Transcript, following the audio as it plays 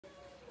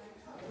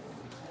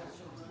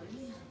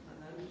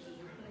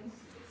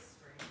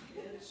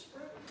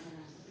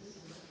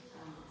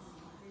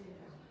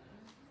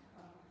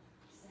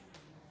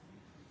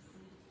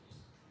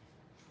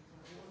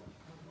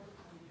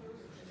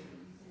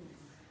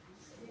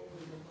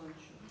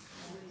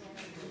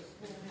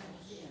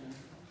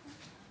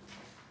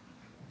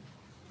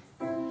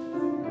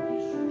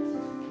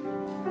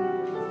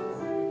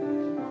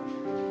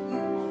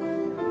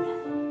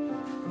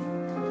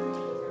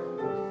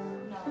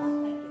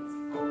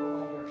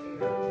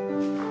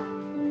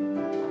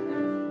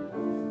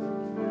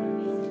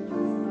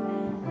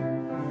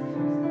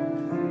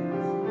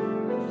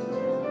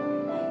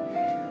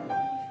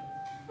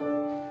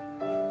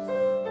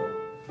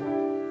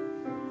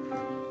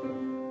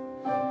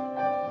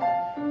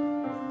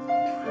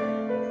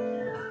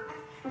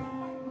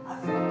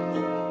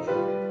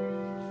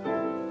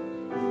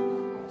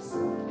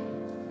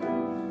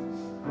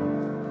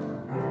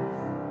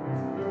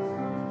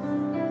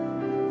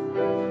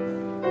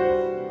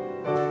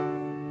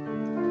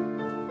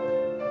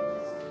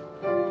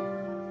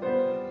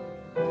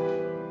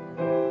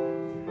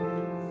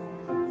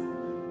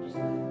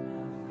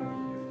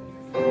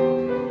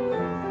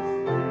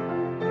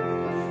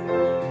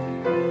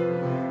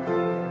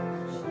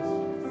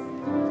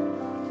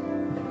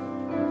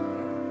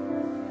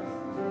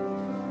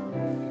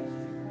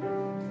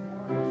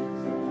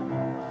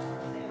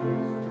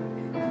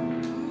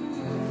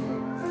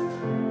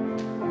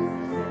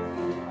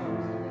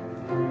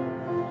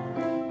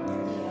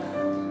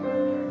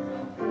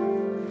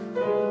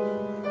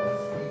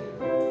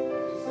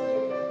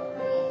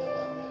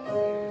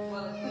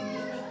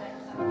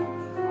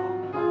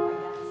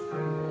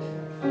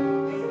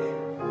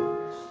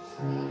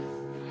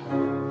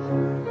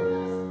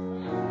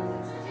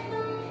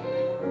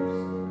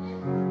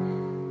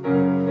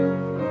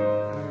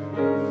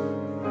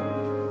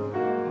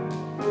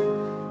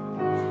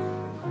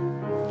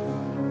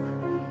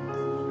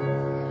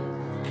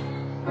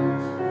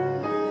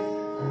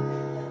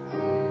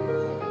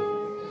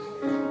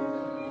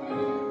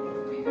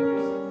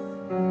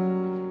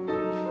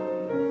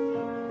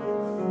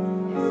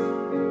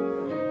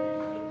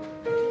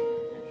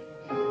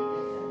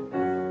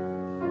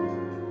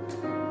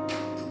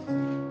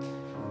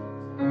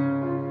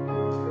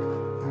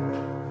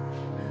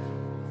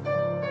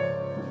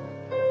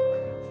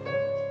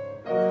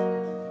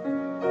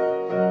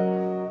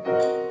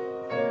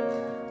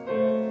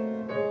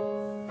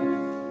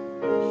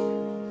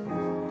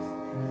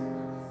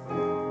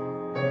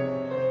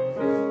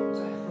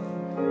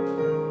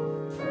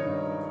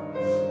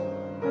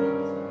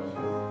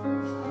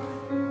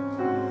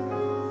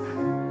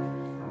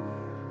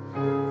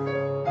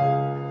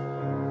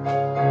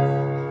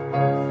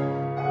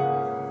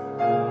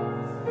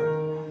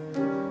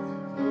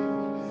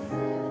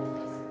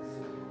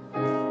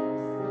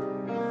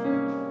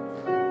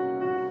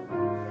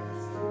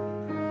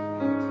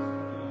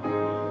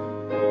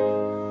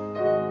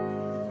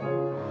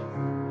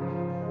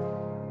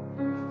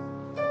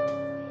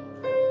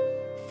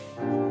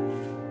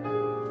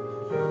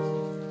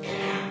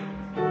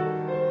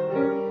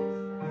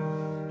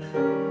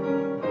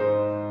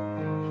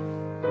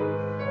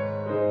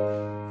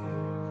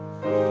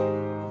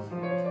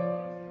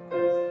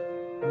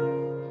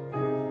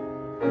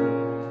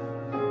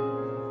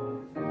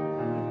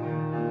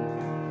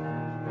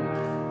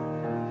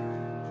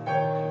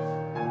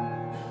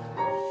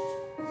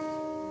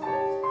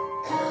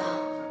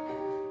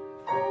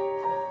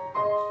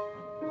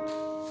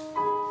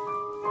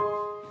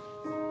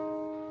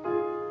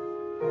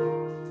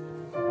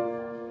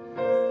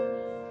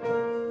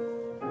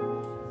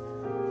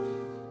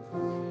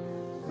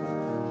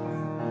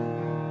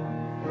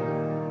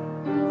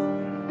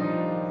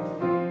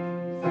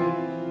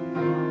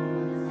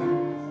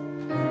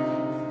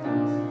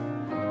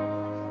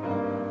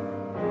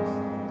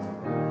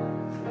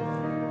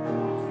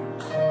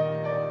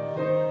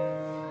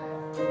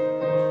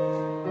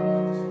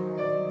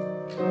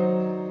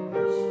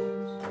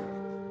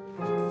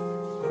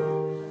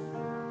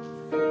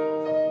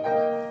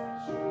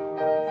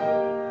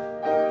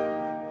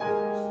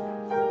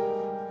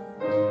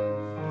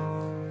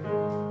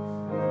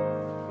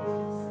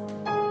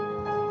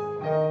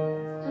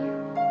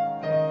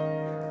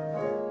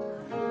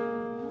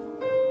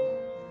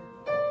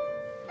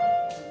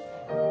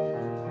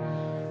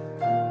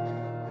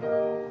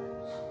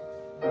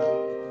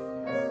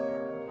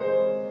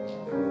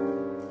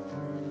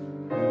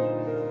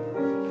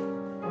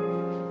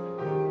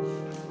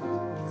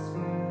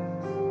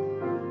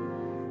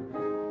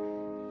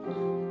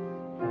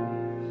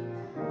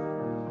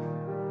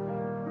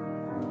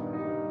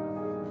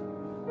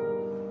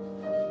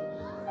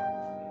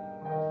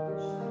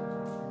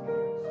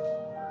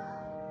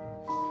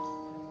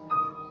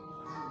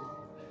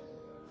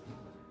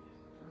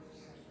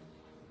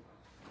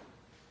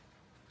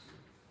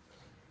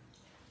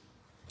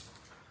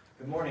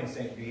Good morning,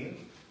 St. B.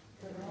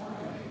 Good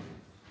morning.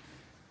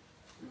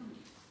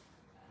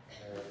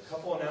 There are a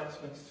couple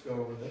announcements to go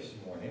over this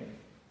morning.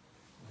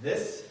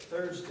 This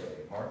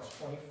Thursday, March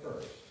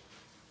 21st,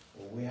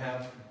 we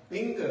have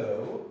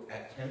bingo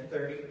at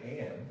 10:30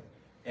 a.m.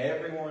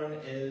 Everyone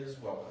is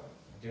welcome.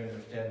 I do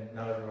understand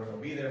not everyone will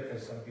be there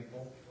because some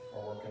people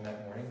are working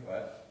that morning,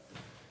 but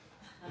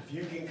if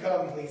you can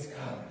come, please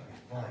come. It'll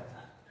be fun.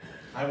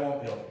 I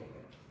won't be able to be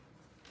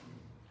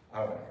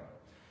there. I won't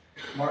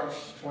come. March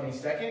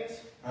 22nd,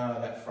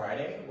 that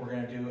Friday, we're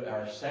going to do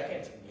our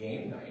second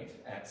game night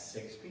at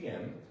 6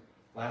 p.m.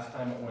 Last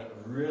time it went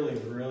really,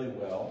 really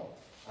well.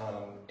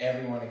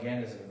 Everyone,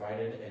 again, is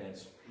invited, and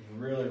it's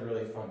really,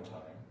 really fun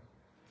time.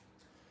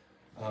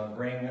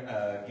 Bring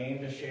a game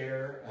to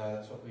share.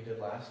 That's what we did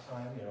last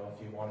time. You know,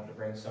 if you wanted to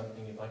bring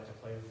something you'd like to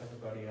play with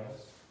everybody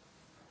else.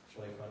 It's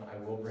really fun. I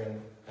will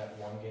bring that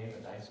one game,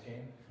 a dice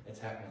game. It's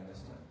happening this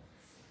time.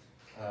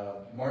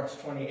 March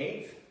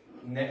 28th,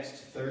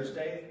 next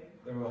Thursday,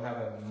 we will have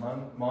a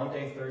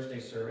Monday, Thursday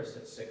service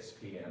at 6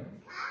 p.m.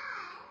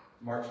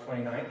 March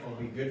 29th will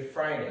be Good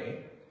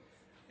Friday,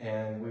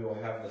 and we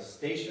will have the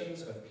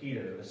Stations of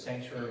Peter. The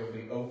sanctuary will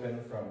be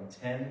open from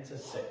 10 to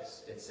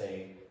 6. It's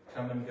a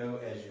come and go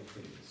as you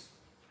please.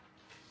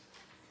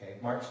 Okay,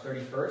 March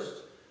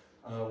 31st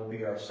will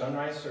be our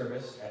sunrise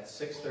service at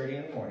 6:30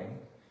 in the morning.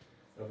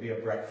 There'll be a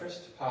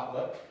breakfast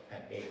potluck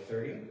at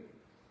 8:30,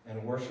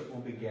 and worship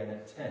will begin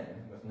at 10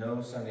 with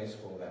no Sunday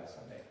school that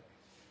Sunday.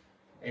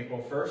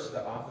 April 1st,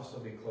 the office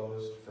will be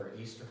closed for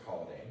Easter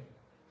holiday.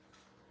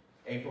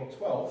 April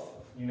 12th,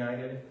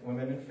 United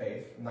Women in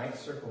Faith Night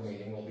Circle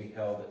meeting will be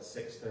held at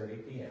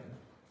 6:30 p.m.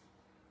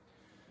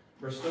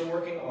 We're still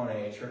working on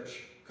a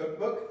church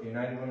cookbook. The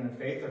United Women in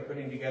Faith are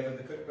putting together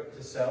the cookbook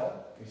to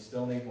sell. We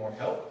still need more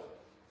help.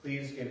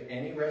 Please give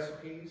any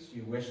recipes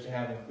you wish to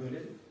have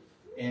included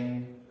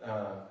in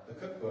the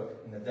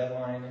cookbook, and the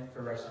deadline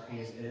for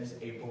recipes is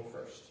April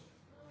 1st.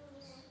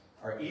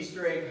 Our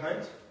Easter egg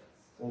hunt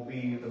will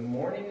be the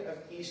morning of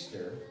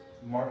Easter,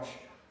 morning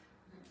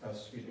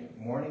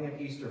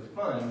of Easter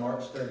fun,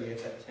 March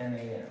 30th at 10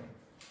 a.m.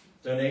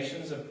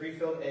 Donations of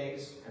pre-filled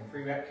eggs and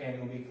pre-wrapped candy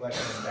will be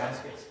collected in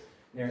baskets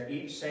near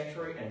each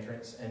sanctuary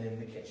entrance and in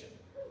the kitchen.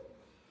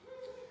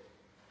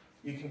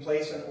 You can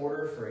place an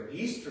order for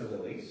Easter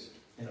lilies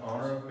in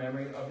honor of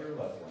memory of your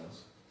loved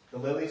ones. The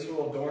lilies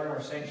will adorn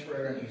our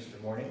sanctuary on Easter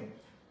morning.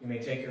 You may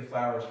take your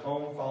flowers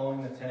home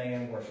following the 10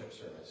 a.m. worship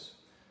service.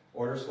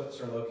 Order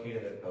slips are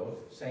located at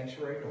both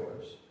sanctuary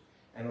doors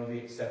and will be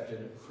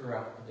accepted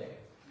throughout the day.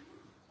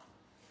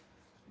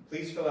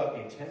 Please fill out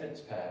the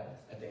attendance pad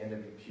at the end of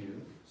your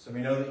pew so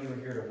we know that you are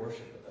here to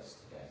worship with us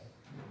today.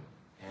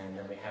 And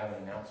then we have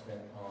an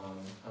announcement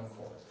on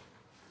Encore.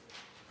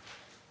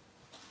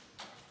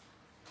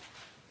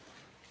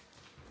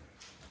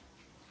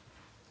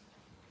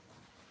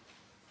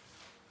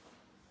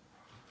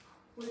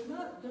 We've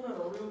not done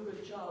a real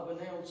good job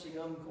announcing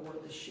Encore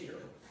this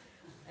year,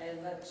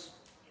 and that's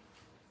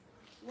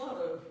a lot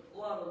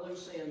of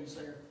loose ends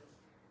there.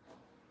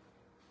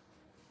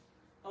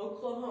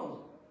 Oklahoma,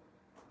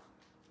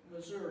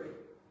 Missouri,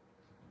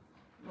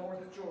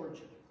 North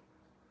Georgia,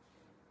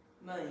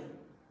 Maine,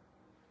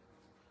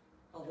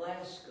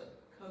 Alaska,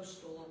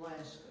 coastal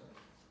Alaska,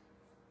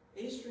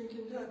 Eastern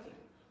Kentucky,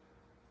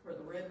 where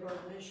the Redbird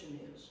Mission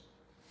is,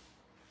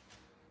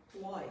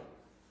 Hawaii,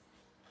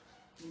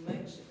 New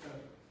Mexico,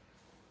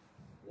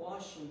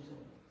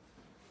 Washington,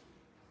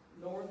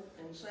 North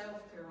and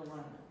South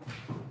Carolina,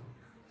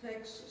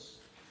 Texas,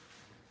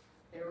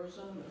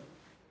 Arizona,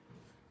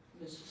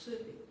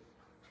 Mississippi,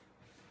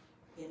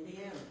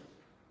 Indiana,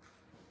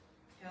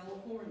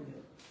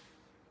 California,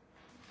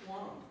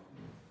 Guam,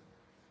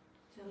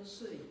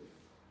 Tennessee,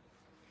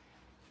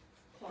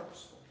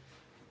 Clarksville.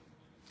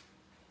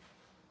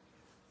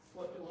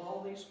 What do all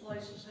these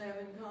places have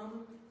in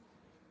common?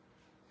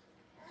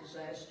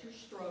 Disaster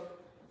struck,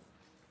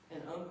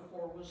 and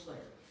Encore was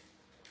there.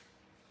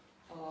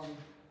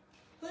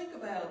 Think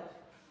about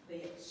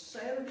the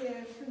Saturday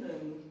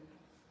afternoon,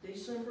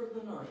 December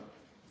the 9th.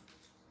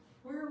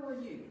 Where were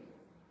you?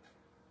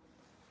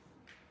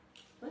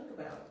 Think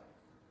about it.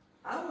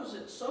 I was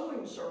at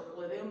Sewing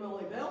Circle at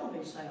Emily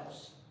Bellamy's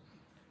house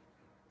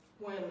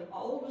when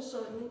all of a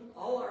sudden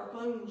all our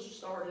phones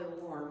started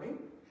alarming,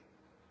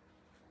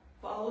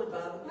 followed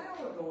by the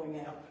power going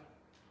out.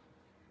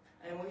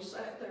 And we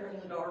sat there in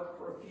the dark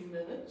for a few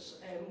minutes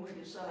and we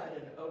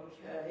decided,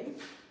 okay,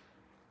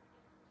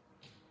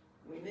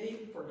 we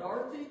need for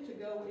Dorothy to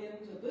go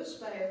into this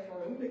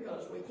bathroom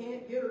because we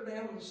can't get her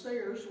down the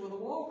stairs with a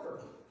walker.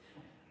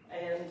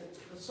 And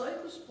the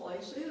safest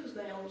place is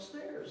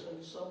downstairs.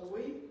 And so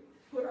we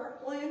put our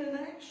plan in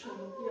action,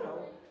 you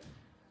know,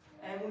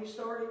 and we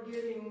started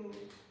getting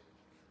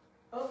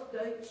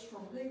updates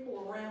from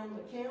people around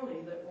the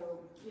county that were,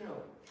 you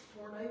know,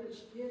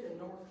 tornadoes hit in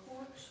North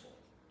Clarksville.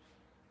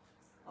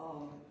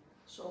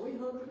 So we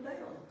hunkered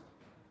down.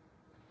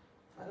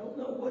 I don't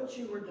know what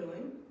you were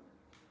doing.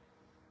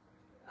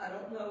 I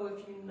don't know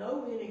if you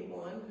know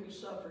anyone who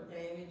suffered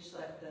damage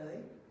that day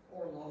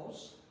or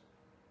loss.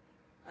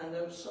 I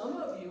know some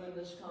of you in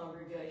this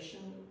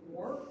congregation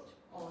worked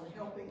on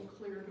helping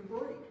clear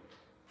debris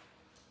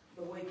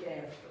the week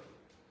after.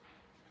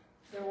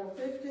 There were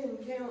 15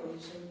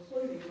 counties,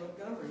 including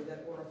Montgomery,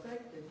 that were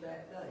affected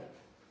that day.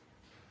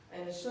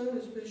 And as soon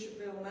as Bishop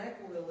Bill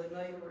McWillie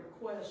made a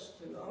request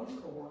to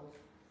UMCOR,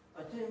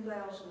 a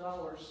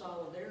 $10,000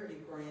 solidarity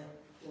grant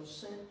was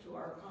sent to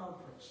our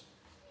conference.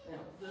 Now,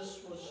 this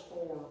was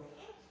for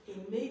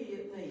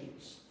immediate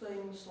needs,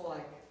 things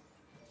like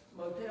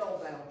motel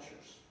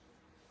vouchers,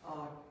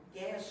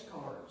 gas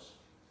cards,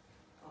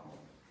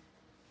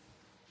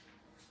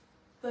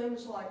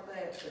 things like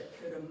that that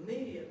could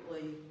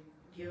immediately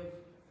give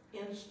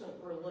instant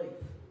relief.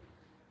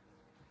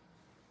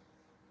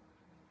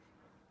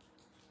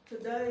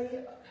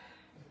 Today,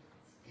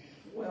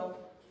 well,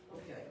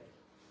 okay,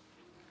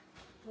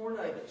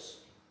 tornadoes,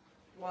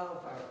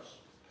 wildfires,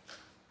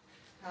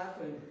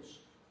 typhoons,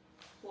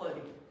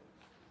 flooding,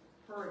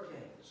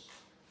 hurricanes,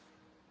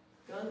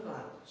 gun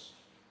violence.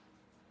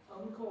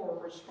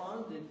 UMCOR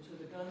responded to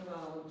the gun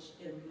violence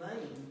in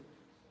Maine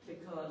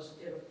because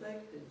it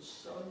affected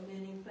so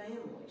many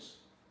families.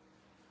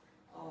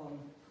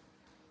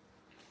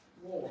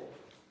 War.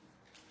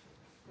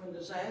 When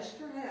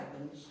disaster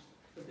happens,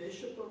 the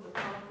bishop of the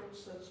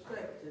conference that's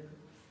affected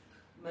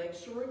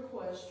makes a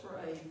request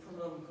for aid from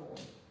UMCOR,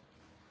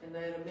 and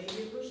that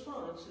immediate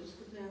response is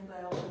the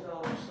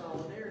 $10,000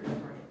 solidarity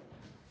grant.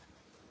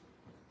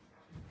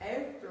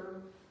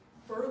 After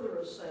further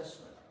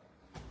assessment,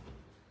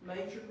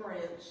 major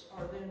grants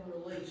are then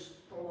released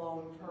for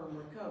long-term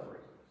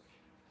recovery.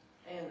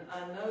 And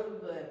I know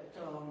that,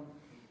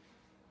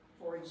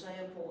 for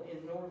example,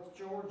 in North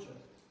Georgia,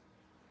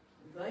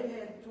 they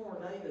had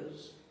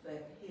tornadoes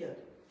that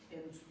hit in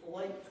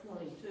late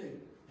 '22.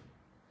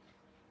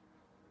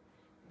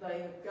 They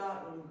have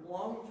gotten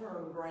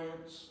long-term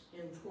grants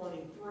in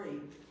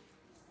 '23,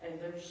 and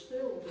they're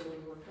still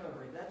doing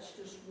recovery. That's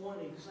just one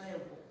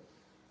example.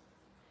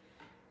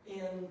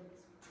 In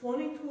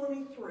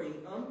 2023,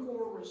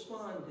 UMCOR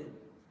responded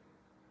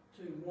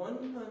to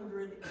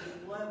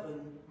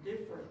 111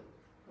 different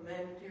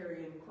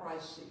humanitarian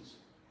crises.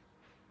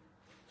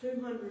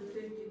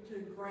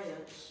 252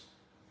 grants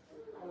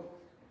were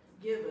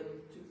given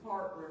to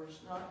partners,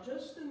 not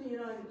just in the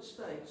United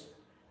States,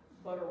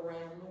 but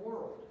around the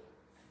world.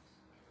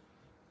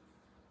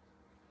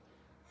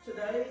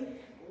 Today,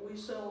 we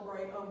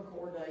celebrate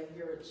UMCOR Day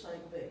here at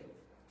St. B.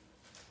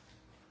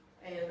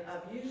 And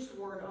I've used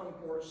the word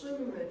UMCOR,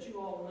 assuming that you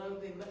all know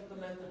the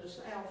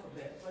Methodist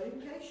alphabet, but in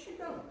case you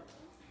don't,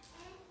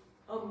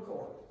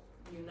 UMCOR,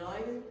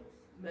 United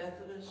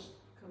Methodist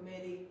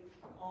Committee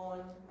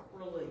on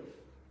Relief.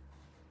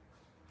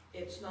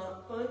 It's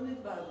not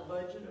funded by the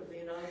budget of the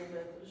United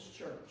Methodist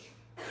Church.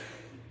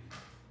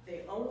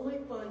 The only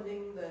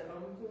funding that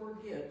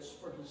UMCOR gets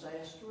for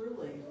disaster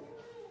relief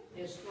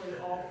is through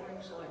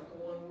offerings like the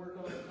one we're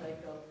going to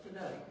take up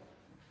today.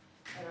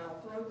 And I'll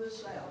throw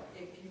this out.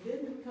 If you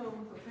didn't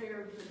come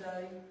prepared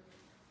today,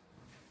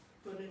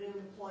 put it in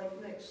the plate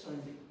next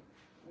Sunday.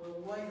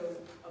 We'll wait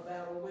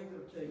about a week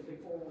or two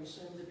before we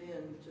send it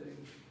in to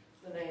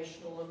the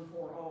National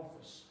UMCOR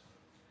office.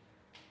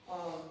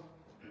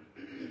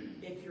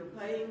 If you're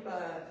paying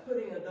by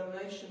putting a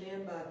donation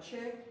in by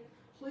check,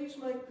 please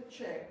make the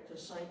check to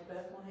St.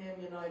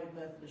 Bethlehem United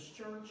Methodist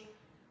Church,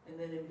 and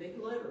then in big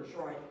letters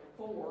write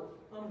for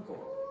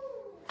UMCOR.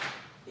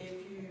 If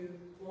you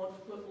want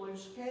to put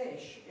loose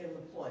cash in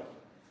the plate,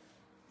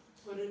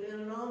 put it in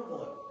an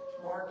envelope,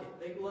 mark it,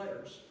 big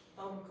letters,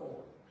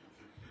 UMCOR.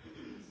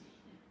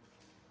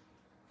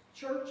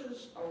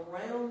 Churches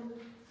around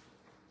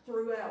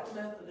throughout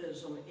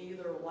Methodism,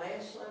 either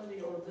last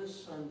Sunday or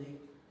this Sunday,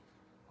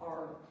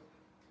 are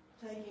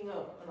taking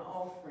up an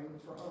offering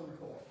for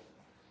UMCOR,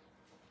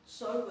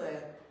 so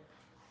that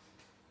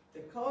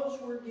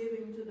because we're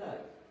giving today,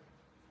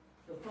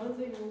 the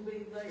funding will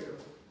be there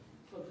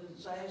for the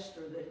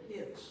disaster that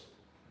hits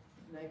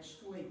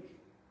next week,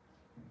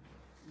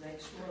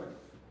 next month.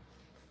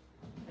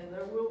 And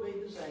there will be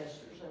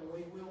disasters, and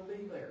we will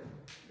be there,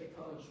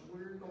 because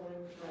we're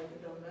going to make a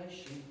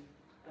donation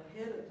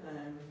ahead of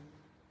time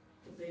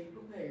to be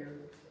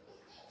prepared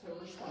to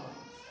respond.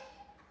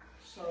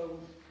 So,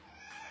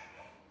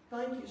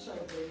 thank you,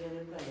 St. Lee, in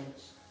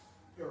advance.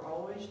 You're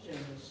always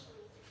generous.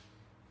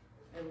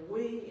 And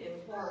we in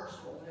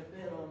Clarksville have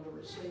been on the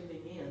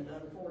receiving end,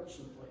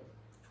 unfortunately,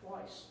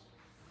 twice.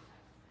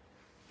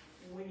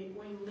 We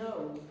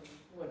know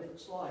what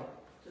it's like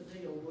to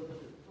deal with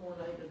a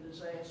tornado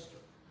disaster.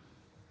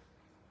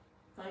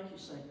 Thank you,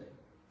 St. Lee.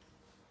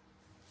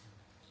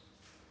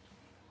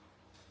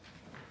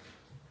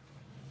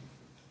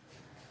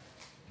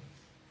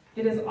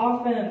 It is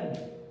often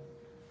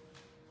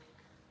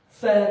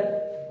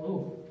said,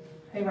 ooh,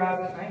 hey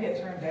Rob, can I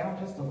get turned down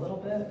just a little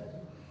bit?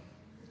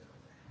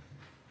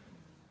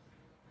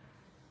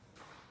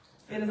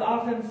 It is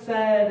often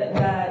said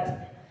that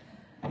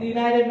the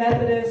United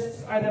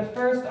Methodists are the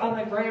first on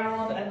the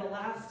ground and the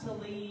last to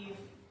leave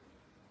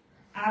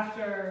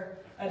after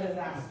a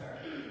disaster.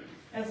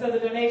 And so the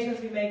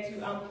donations we make to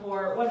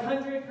UMCOR,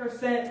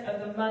 100% of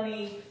the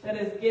money that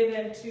is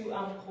given to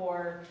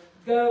UMCOR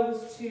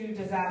goes to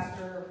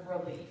disaster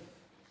relief.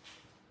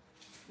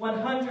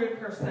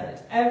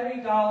 100%.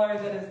 Every dollar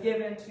that is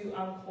given to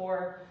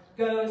UMCOR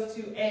goes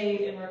to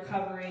aid in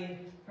recovery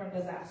from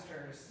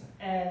disasters.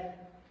 And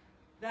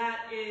that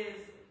is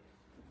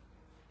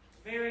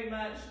very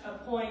much a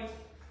point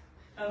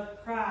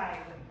of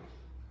pride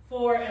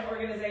for an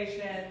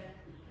organization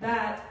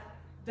that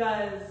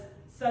does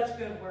such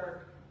good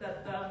work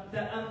that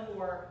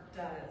UMCOR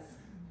does.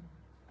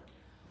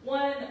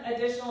 One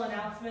additional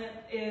announcement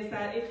is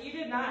that if you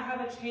did not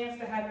have a chance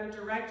to have your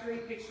directory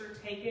picture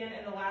taken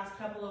in the last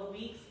couple of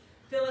weeks,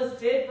 Phyllis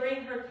did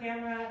bring her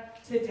camera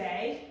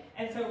today,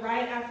 and so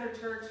right after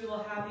church you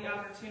will have the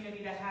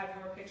opportunity to have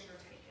your picture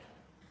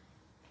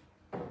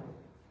taken.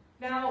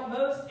 Now,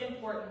 most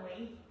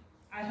importantly,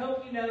 I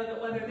hope you know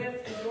that whether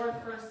this is your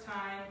first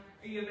time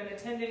or you have been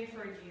attending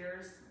for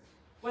years,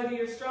 whether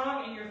you're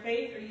strong in your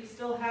faith or you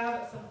still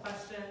have some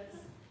questions,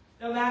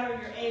 no matter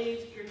your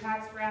age, your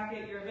tax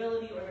bracket, your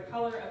ability, or the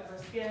color of your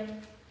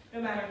skin,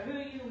 no matter who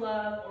you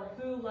love or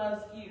who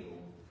loves you,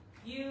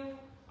 you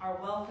are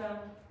welcome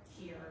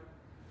here.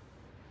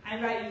 I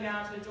invite you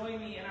now to join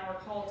me in our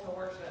call to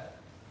worship.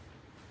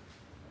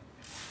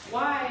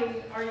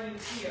 Why are you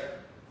here?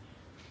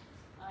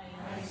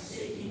 I am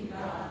seeking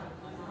God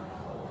with my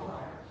whole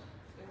heart,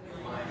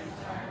 with my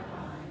entire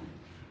mind,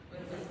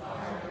 with the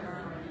fire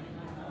burning in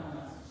my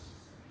bones.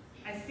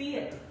 I see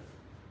it.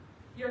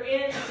 You're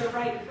in the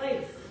right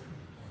place.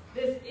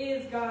 This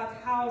is God's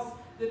house.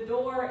 The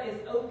door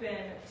is open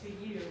to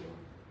you.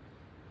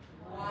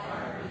 Why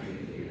are you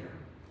here?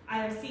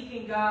 I am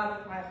seeking God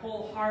with my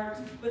whole heart,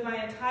 with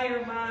my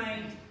entire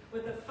mind,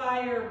 with the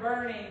fire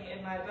burning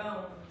in my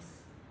bones.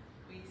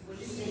 We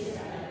see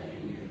that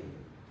in you.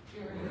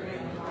 You're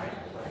in the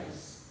right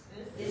place.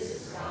 This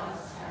is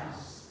God's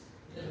house.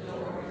 The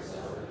door is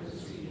open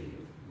to you.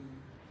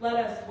 Let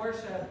us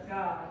worship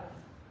God.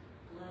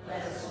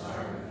 Let us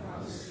learn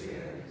from the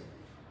Spirit.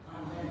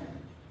 Amen.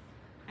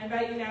 I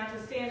invite you now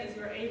to stand as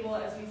you are able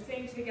as we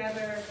sing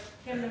together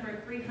hymn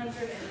number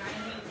 390,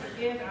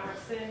 Forgive Our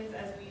Sins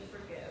as We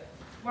Forgive.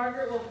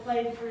 Margaret will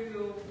play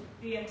through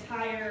the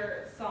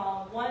entire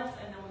song once,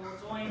 and then we will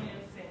join in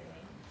singing.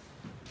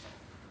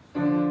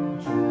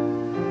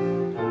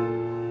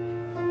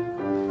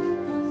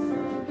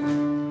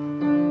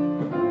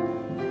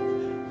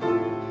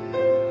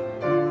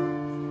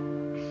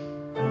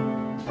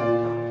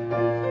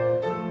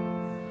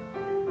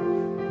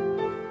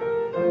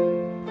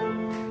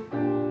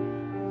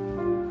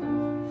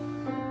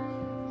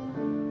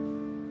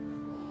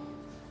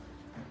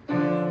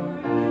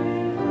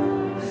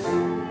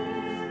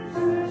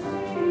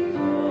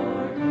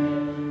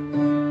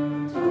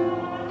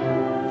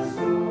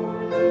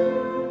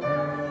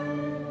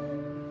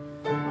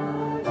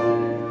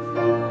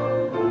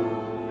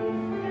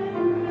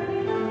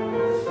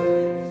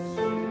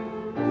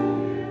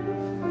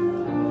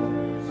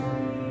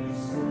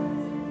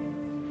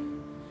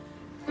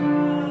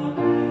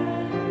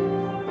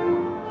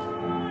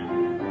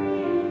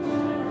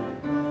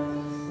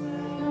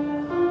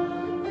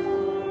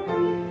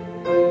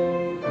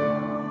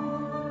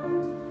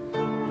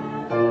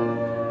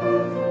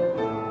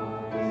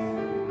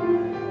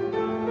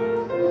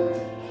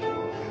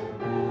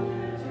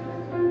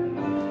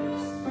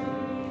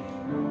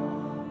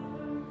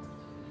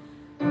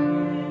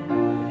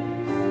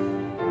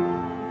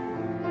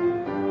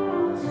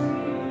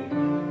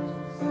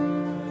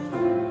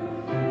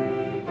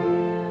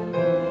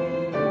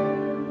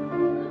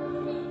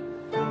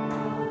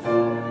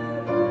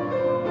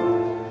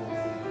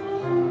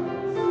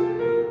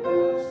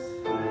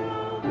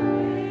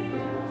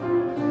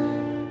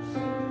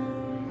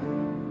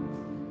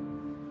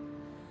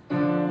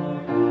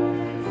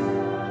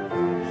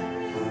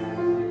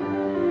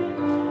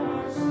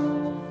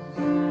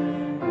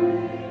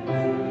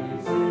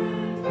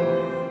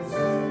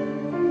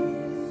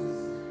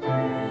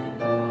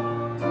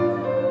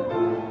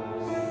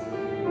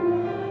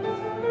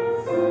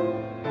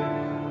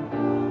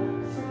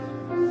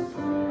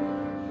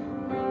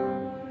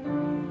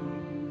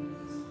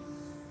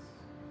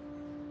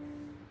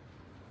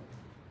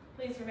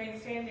 Please remain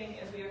standing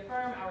as we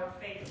affirm our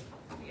faith.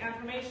 The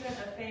affirmation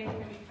of faith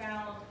can be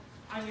found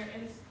on your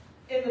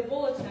in the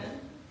bulletin,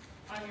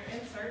 on your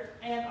insert,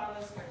 and on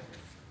the screens.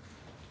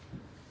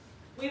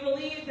 We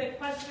believe that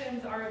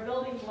questions are a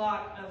building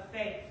block of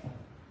faith.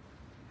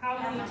 How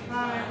many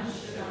times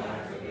should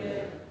I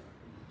forgive?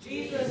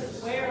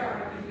 Jesus, where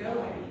are you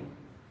going?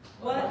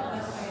 What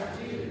must I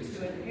do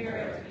to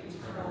inherit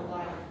eternal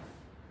life?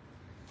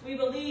 We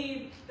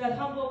believe that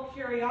humble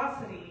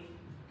curiosity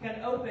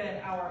can open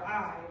our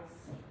eyes.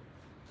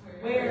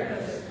 Where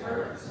does it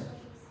hurt?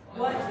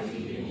 What do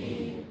you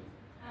need?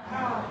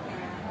 How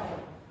can I help?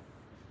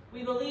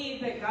 We believe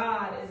that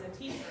God is a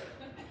teacher.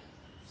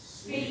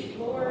 Speak,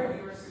 Lord,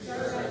 your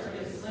servant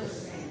is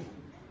listening.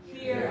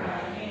 Here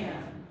I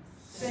am.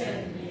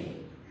 Send me.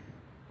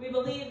 We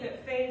believe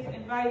that faith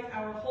invites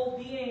our whole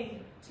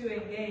being to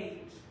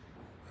engage.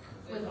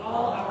 With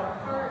all our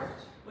heart,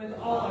 with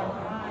all our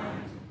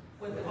mind,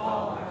 with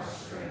all our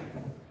strength.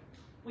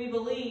 We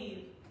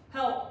believe,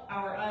 help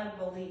our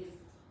unbelief.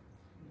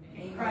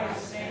 In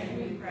Christ's name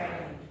we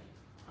pray.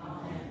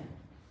 Amen.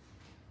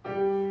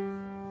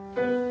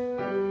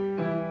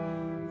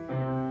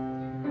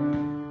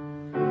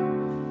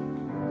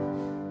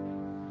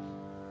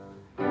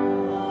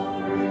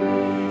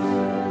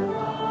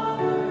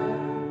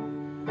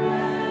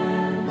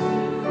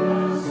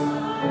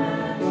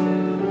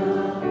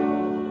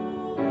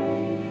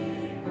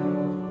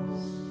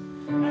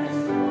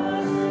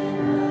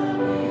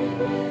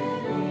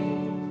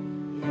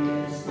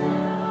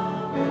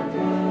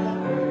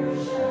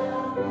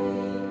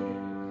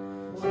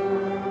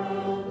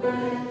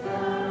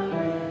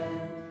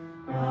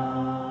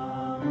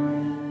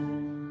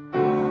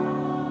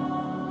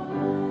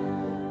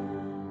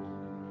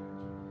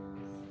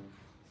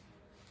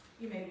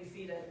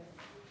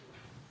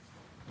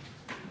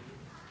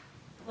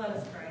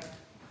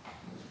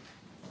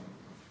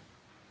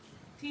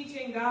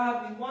 teaching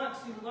God, we want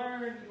to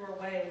learn your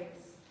ways.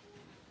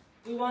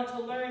 We want to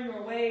learn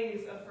your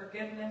ways of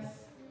forgiveness.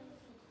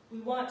 We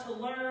want to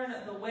learn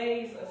the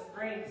ways of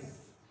grace.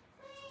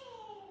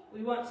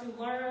 We want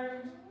to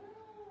learn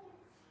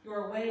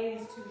your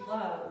ways to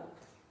love.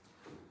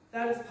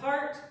 That is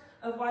part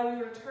of why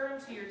we return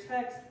to your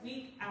text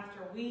week after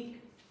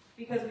week,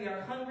 because we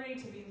are hungry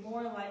to be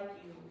more like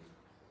you.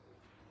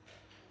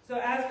 So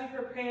as we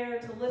prepare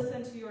to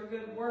listen to your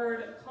good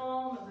word,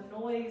 calm the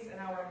noise in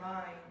our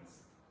minds.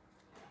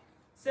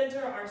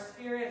 Center our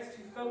spirits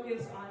to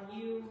focus on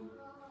you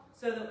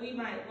so that we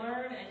might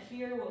learn and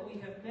hear what we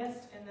have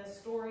missed in this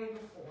story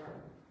before.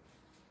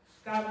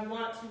 God, we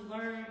want to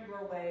learn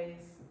your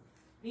ways.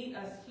 Meet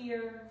us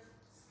here.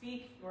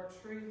 Speak your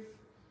truth.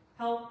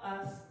 Help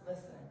us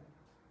listen.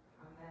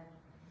 Amen.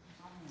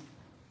 Amen.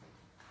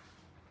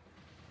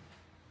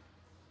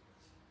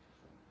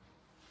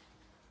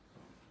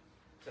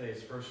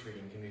 Today's first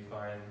reading can be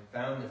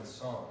found in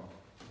Psalm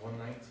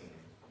 119,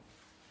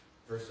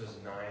 verses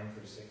 9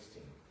 through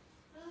 16.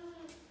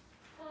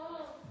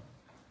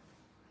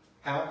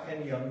 How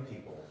can young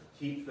people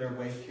keep their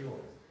way pure?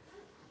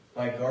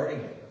 By guarding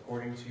it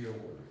according to your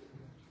word.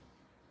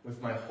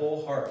 With my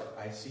whole heart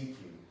I seek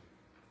you.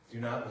 Do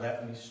not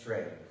let me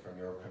stray from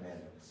your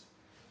commandments.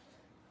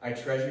 I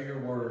treasure your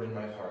word in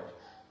my heart,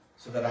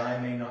 so that I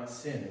may not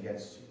sin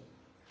against you.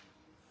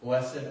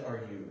 Blessed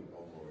are you,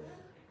 O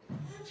Lord.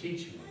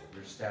 Teach me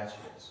your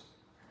statutes.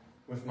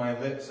 With my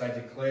lips I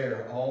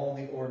declare all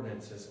the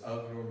ordinances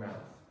of your mouth.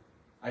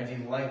 I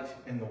delight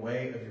in the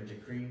way of your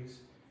decrees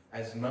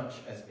as much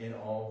as in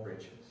all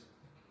riches.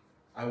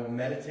 I will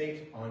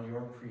meditate on your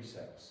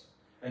precepts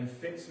and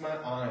fix my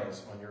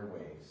eyes on your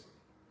ways.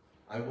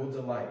 I will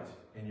delight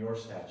in your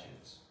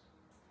statutes.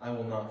 I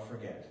will not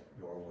forget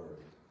your word.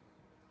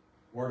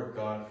 Word of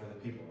God for the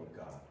people of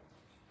God.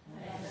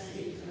 Thanks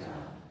be to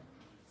God.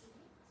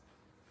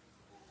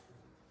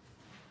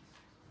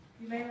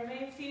 You may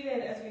remain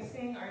seated as we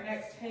sing our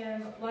next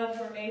hymn, Love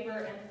Your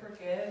Neighbor and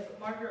Forgive.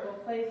 Margaret will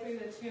play through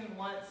the tune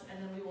once,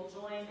 and then we will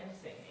join in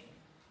singing.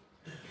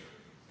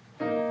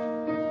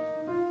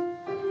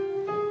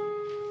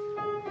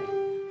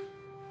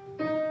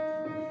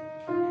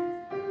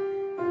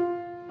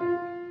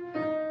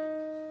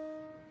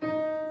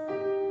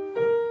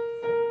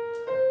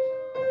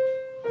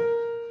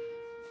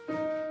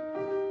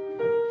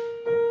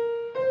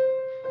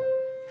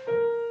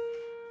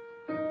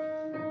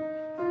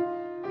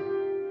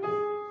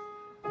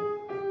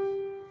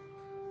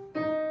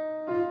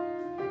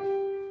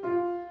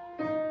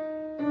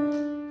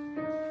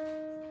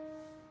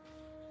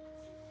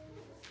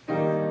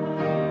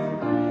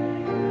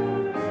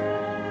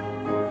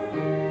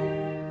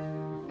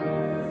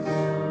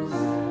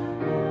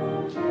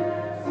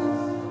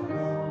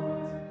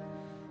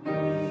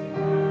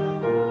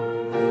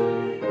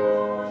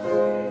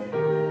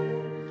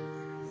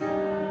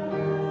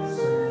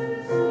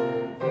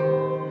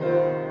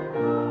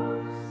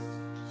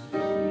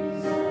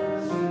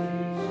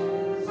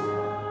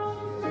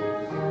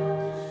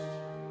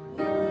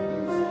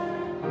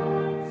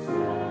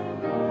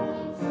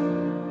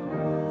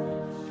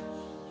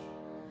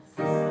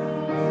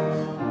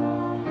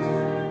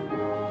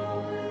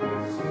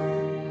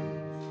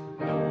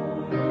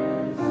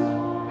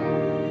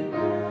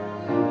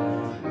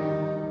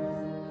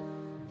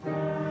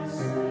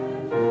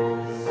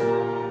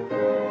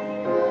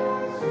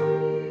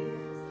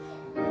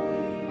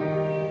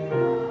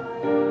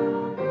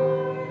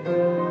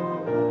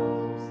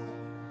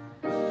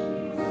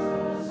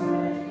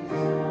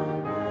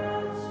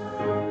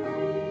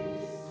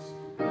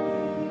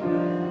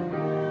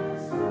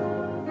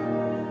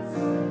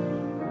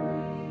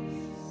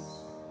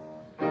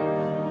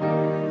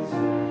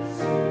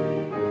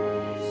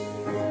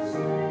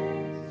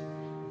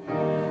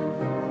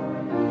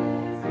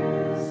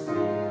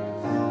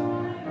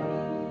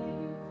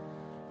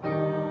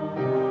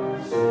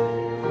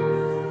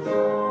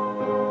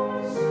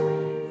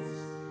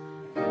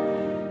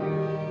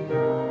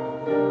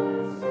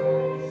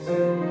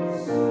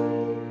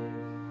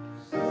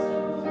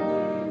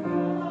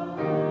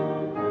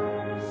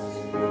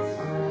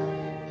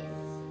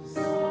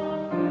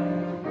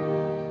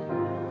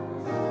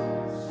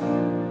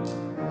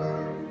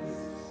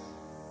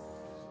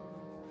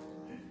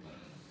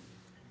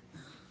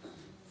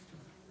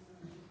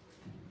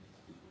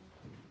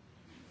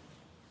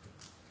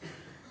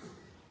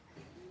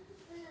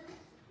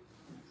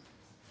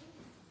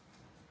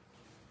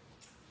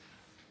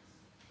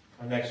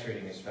 Our next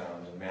reading is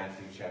found in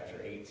Matthew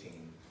chapter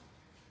 18,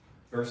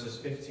 verses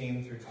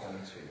 15 through 22.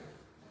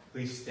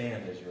 Please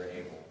stand as you are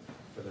able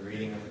for the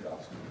reading of the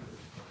gospel.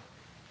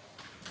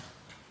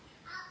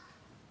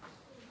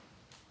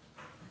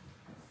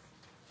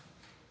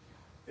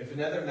 If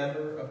another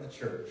member of the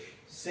church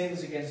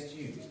sins against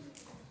you,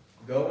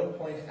 go and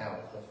point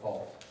out the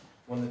fault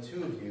when the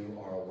two of you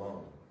are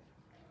alone.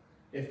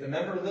 If the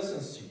member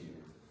listens to you,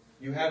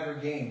 you have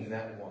regained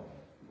that one.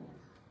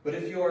 But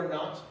if you are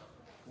not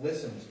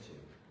listened to,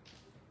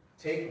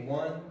 take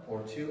one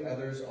or two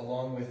others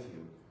along with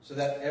you, so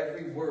that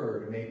every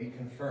word may be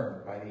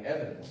confirmed by the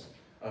evidence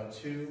of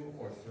 2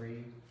 or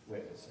 3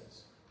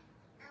 witnesses.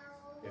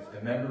 If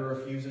the member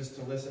refuses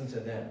to listen to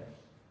them,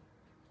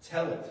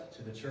 tell it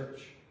to the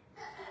church.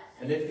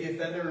 And if the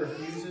offender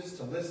refuses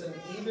to listen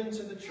even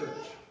to the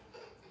church,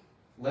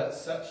 let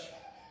such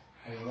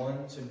a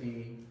one to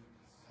be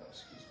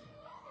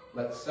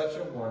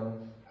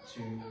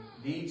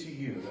to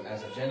you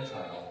as a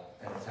Gentile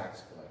and a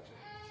tax collector.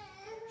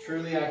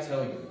 Truly I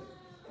tell you,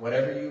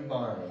 whatever you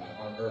bind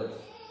on earth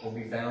will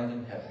be bound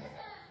in heaven,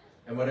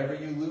 and whatever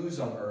you lose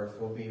on earth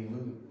will be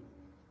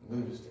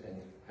loosed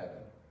in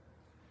heaven.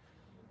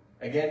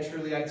 Again,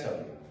 truly I tell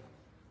you,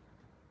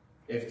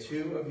 if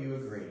 2 of you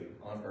agree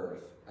on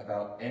earth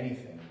about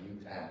anything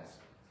you ask,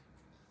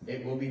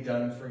 it will be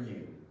done for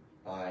you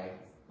by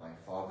my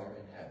Father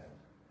in heaven.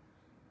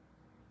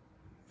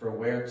 For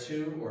where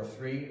 2 or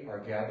 3 are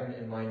gathered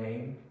in my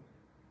name,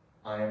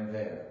 I am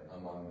there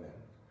among them.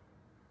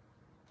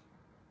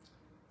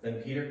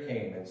 Then Peter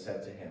came and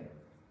said to him,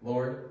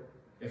 Lord,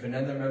 if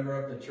another member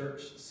of the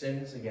church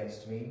sins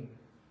against me,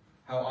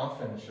 how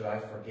often should I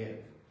forgive?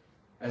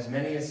 As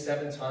many as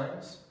 7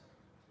 times?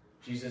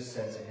 Jesus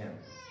said to him,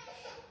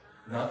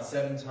 not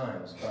 7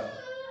 times, but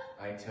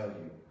I tell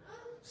you,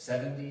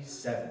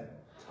 77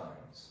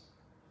 times.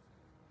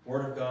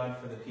 Word of God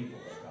for the people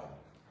of God.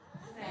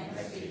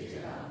 Thanks be to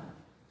God.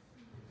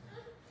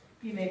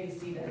 You may be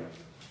seated.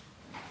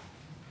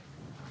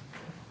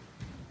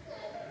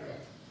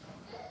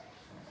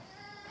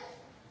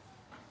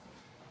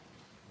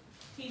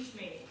 Teach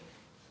Me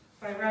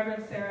by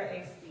Reverend Sarah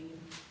A. Steed.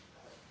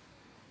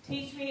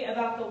 Teach me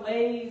about the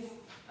ways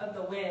of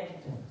the wind,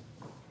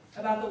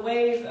 about the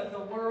ways of the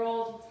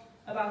world,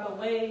 about the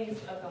ways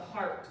of the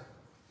heart.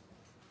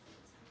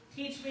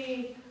 Teach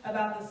me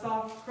about the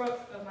soft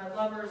crook of my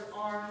lover's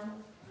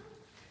arm,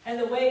 and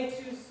the way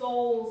 2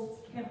 souls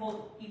can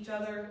hold each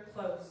other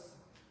close.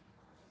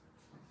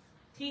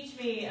 Teach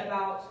me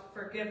about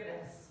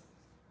forgiveness,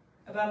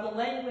 about the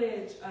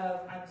language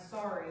of I'm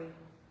sorry,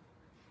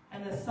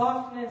 and the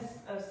softness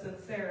of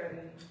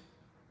sincerity.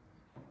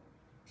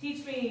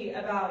 Teach me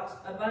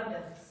about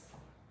abundance,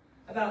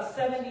 about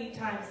 70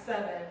 times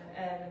 7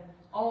 and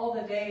all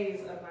the days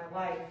of my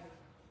life.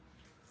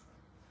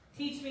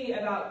 Teach me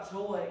about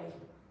joy,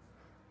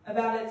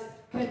 about its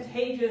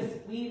contagious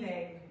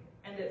weaving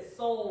and its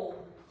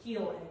soul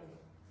healing.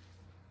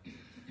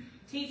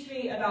 Teach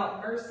me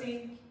about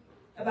mercy,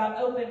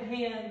 about open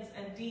hands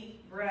and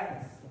deep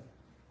breaths.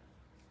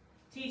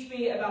 Teach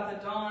me about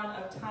the dawn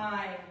of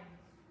time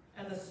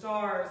and the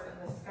stars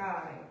in the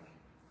sky.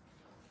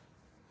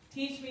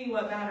 Teach me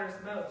what matters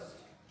most.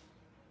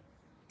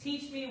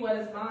 Teach me what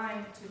is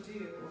mine to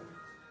do.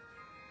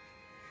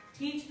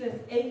 Teach this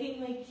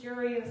achingly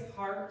curious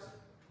heart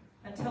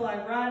until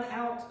I run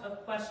out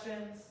of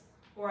questions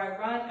or I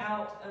run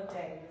out of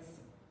days.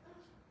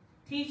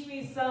 Teach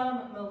me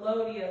some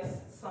melodious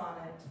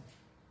sonnet,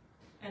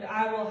 and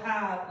I will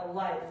have a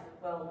life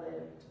well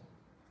lived.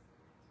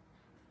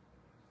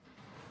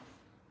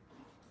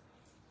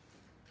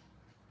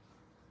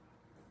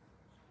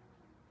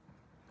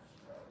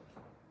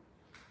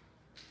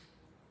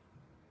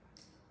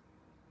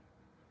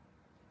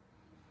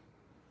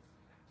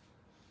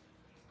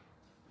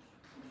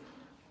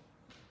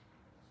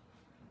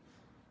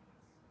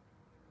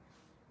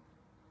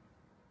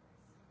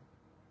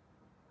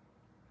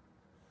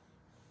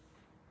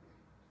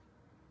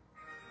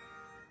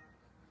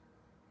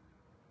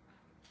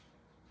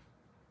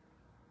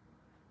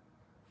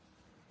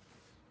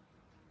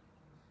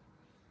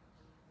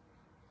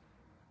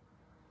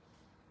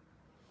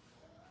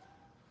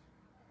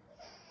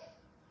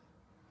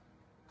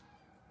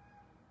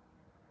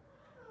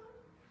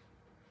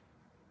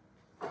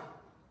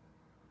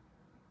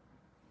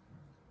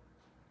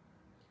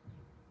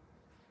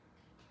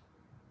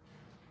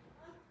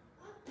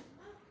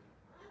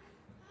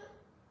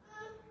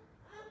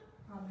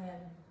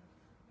 Amen.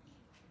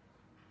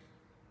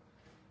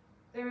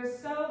 There is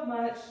so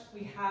much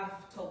we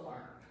have to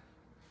learn.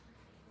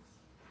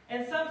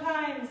 And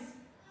sometimes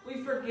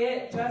we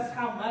forget just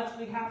how much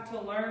we have to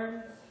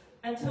learn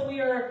until we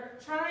are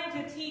trying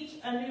to teach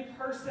a new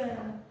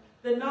person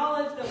the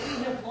knowledge that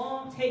we have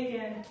long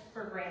taken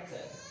for granted.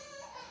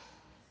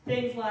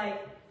 Things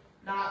like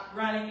not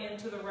running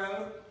into the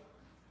road,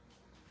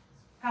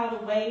 how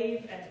to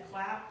wave and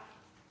clap,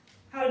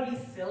 how to be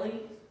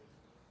silly.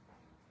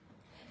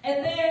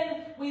 And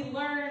then we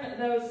learn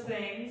those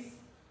things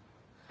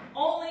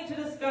only to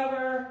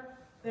discover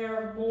there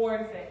are more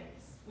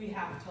things we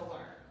have to learn.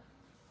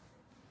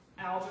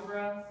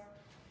 Algebra,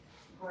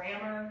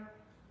 grammar,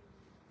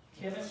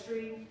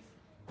 chemistry,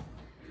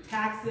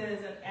 taxes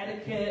and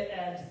etiquette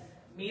and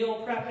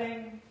meal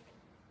prepping.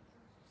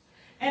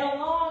 And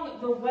along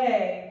the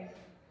way,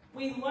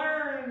 we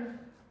learn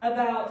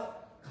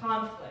about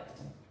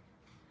conflict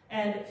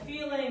and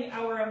feeling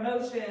our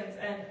emotions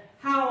and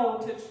how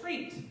to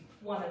treat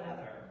one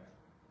another.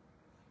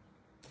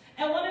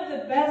 And one of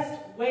the best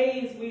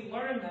ways we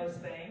learn those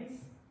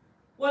things,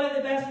 one of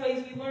the best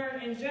ways we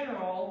learn in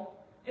general,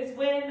 is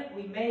when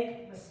we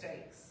make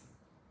mistakes.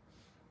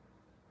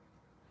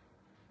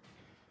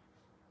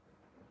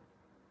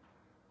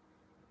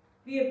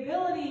 The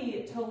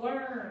ability to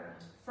learn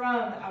from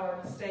our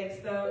mistakes,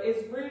 though,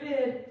 is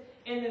rooted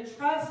in the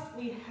trust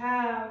we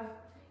have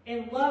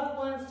in loved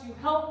ones to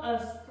help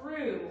us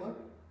through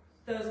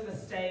those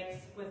mistakes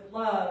with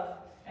love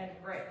and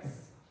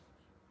grace.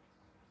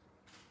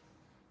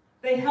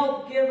 They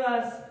help give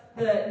us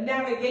the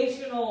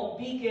navigational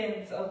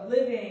beacons of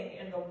living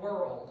in the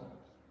world.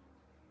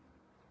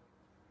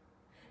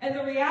 And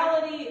the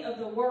reality of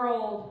the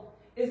world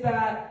is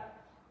that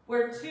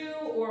where two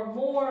or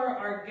more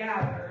are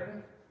gathered,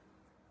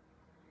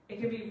 it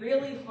can be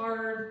really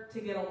hard to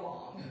get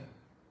along.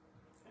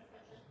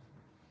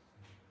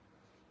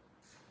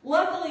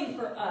 Luckily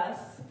for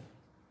us,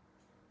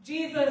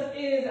 Jesus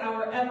is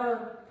our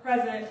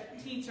ever-present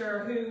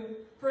teacher who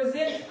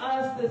presents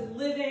us this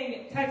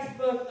living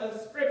textbook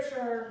of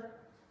Scripture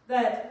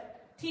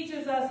that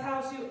teaches us how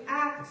to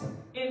act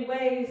in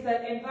ways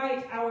that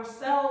invite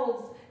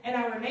ourselves and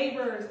our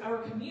neighbors, our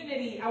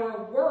community,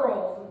 our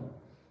world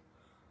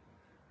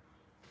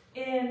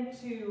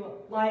into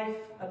life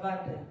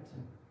abundant.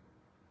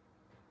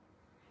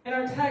 In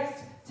our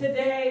text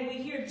today,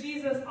 we hear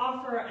Jesus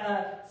offer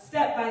a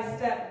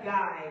step-by-step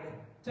guide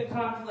to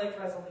conflict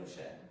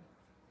resolution.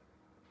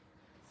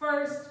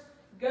 First,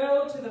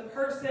 go to the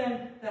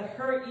person that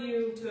hurt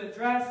you to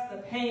address the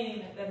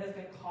pain that has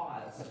been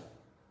caused.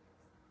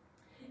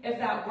 If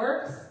that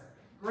works,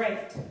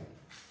 great.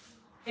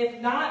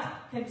 If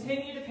not,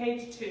 continue to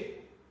page 2.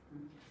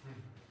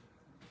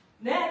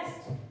 Next,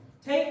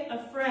 take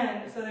a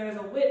friend so there is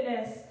a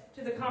witness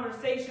to the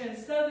conversation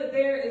so that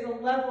there is a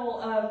level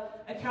of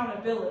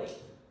accountability.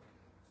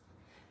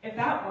 If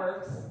that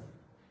works,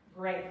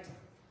 great.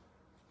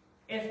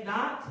 If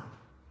not,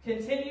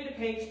 continue to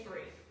page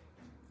 3.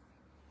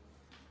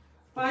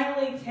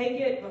 Finally, take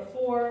it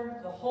before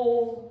the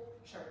whole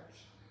church.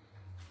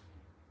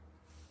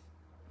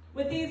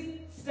 With these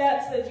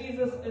steps that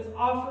Jesus is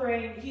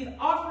offering, he's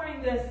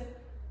offering this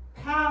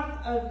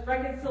path of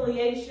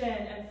reconciliation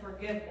and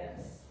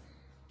forgiveness.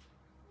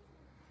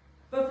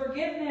 But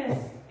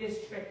forgiveness is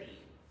tricky.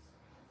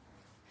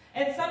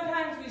 And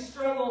sometimes we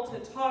struggle to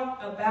talk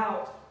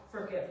about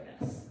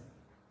forgiveness.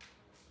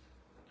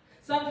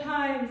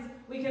 Sometimes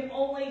we can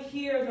only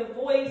hear the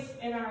voice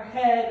in our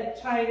head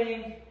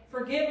chiding,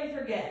 "Forgive and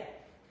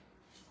forget."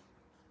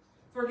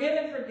 Forgive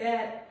and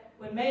forget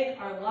would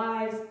make our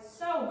lives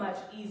so much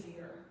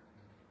easier.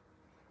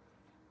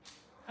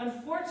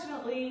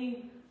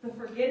 Unfortunately, the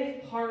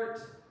forgetting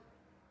part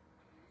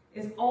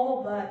is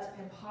all but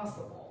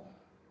impossible.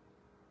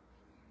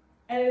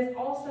 And is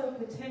also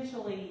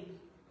potentially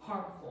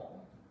harmful.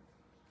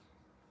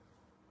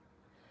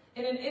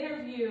 In an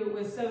interview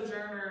with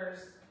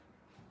Sojourners,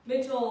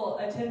 Mitchell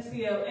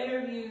Atencio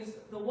interviews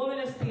the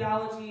womanist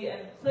theology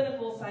and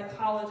clinical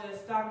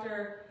psychologist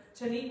Dr.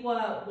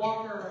 Chaniqua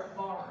Walker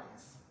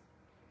Barnes.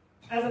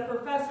 As a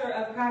professor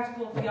of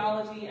practical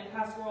theology and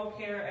pastoral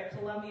care at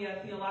Columbia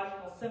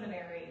Theological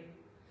Seminary,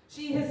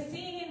 she has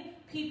seen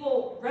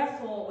people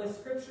wrestle with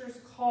Scripture's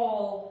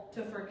call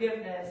to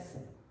forgiveness,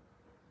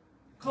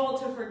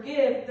 called to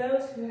forgive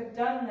those who have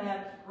done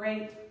them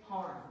great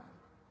harm.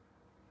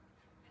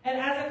 And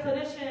as a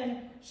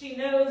clinician, she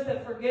knows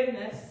that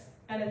forgiveness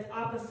and its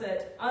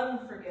opposite,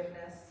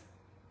 unforgiveness,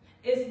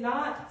 is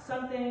not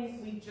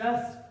something we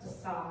just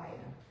decide,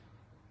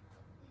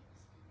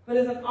 but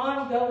is an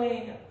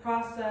ongoing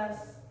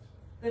process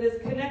that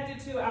is connected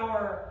to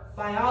our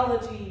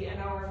biology and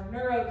our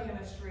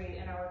neurochemistry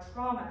and our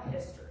trauma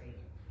history.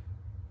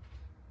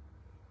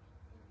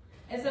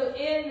 And so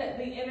in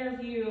the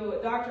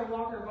interview, Dr.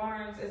 Walker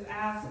Barnes is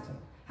asked,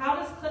 how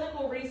does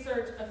clinical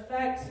research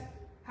affect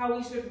how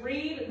we should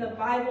read the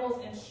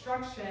Bible's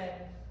instruction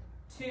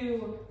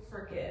to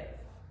forgive?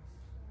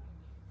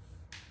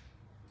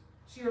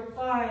 She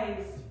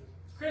replies,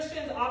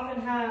 Christians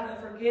often have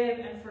a forgive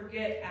and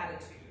forget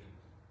attitude.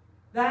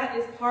 That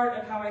is part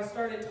of how I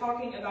started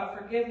talking about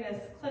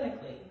forgiveness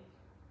clinically.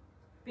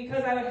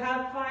 Because I would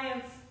have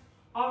clients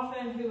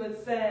often who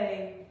would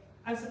say,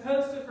 I'm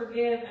supposed to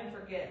forgive and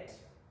forget.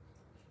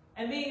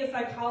 And being a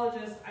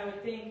psychologist, I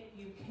would think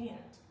you can't.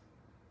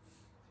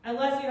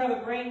 Unless you have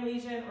a brain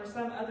lesion or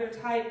some other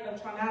type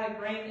of traumatic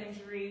brain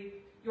injury,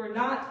 you're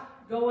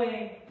not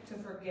going to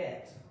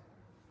forget.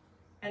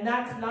 And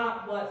that's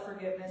not what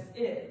forgiveness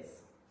is.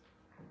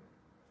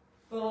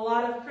 But a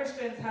lot of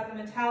Christians have the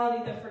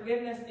mentality that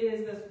forgiveness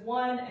is this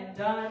one and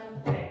done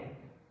thing.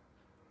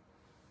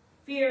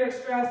 Fear,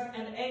 stress,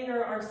 and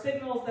anger are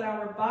signals that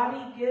our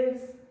body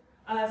gives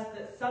us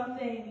that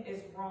something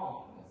is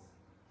wrong.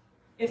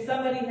 If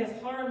somebody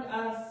has harmed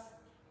us,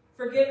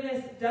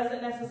 forgiveness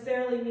doesn't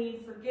necessarily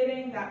mean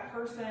forgetting that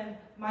person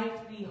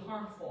might be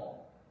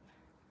harmful,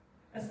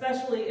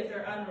 especially if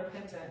they're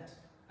unrepentant,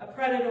 a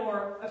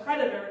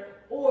predator,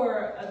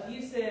 or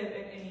abusive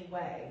in any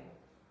way.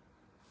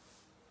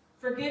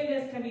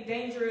 Forgiveness can be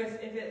dangerous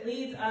if it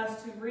leads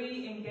us to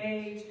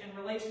re-engage in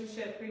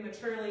relationship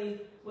prematurely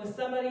with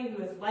somebody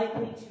who is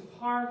likely to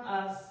harm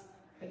us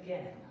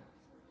again.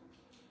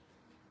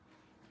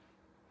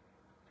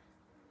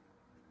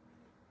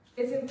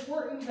 It's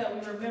important that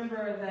we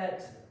remember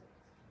that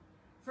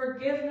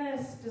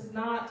forgiveness does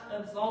not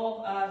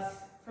absolve us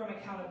from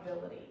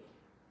accountability.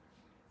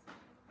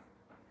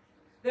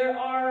 There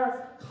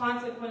are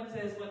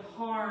consequences when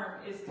harm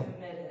is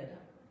committed.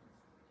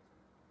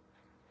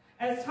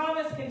 As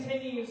Thomas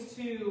continues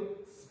to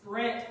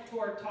sprint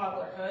toward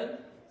toddlerhood,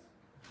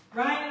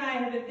 Ryan and I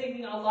have been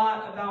thinking a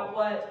lot about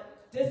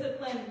what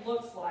discipline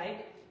looks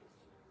like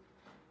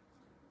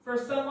for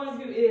someone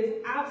who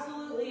is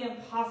absolutely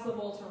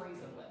impossible to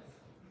reason with.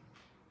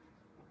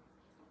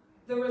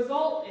 The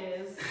result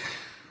is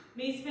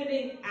me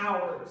spending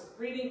hours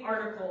reading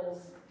articles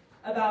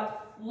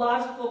about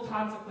logical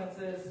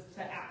consequences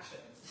to actions.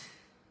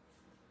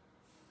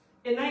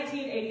 In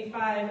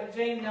 1985,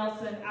 Jane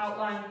Nelson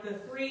outlined the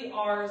 3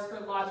 R's for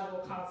logical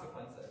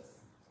consequences.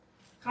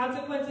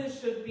 Consequences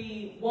should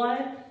be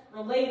 1,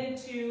 related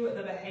to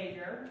the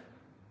behavior,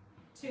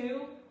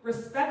 2,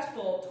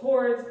 respectful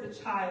towards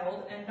the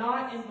child and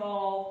not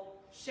involve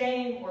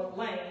shame or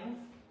blame,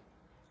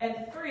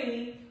 and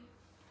 3,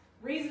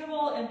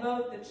 reasonable in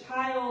both the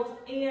child's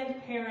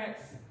and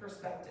parent's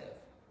perspective.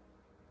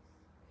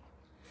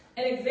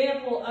 An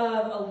example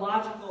of a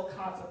logical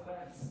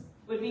consequence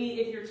would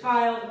be if your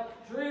child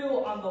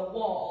drew on the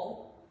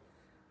wall,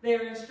 they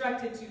are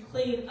instructed to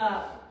clean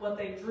up what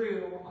they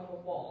drew on the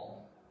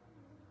wall.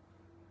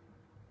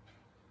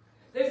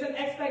 There's an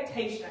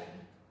expectation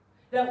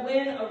that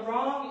when a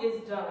wrong is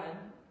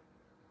done,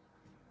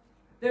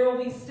 there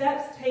will be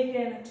steps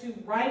taken to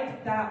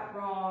right that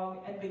wrong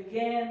and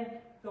begin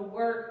the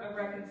work of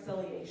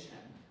reconciliation.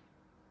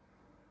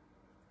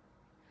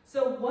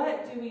 So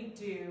what do we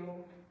do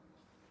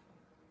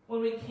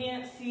when we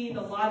can't see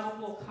the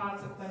logical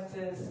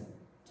consequences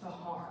to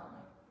harm?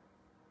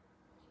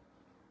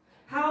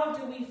 How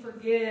do we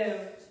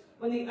forgive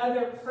when the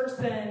other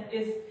person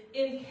is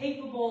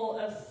incapable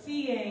of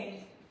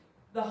seeing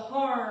the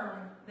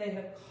harm they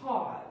have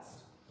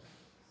caused?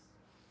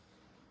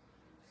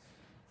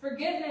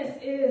 Forgiveness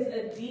is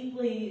a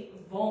deeply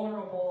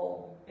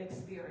vulnerable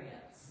experience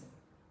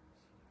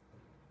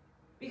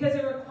because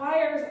it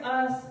requires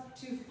us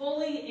to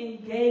fully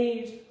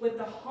engage with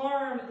the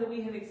harm that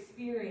we have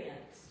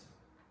experienced.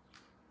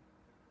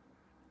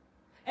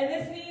 And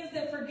this means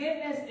that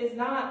forgiveness is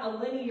not a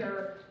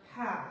linear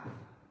path.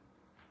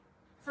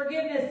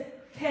 Forgiveness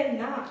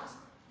cannot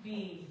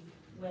be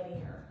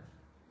linear.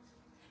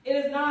 It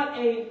is not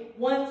a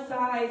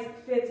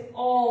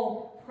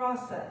one-size-fits-all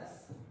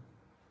process.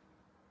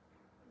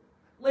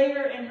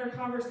 Later in her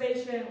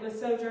conversation with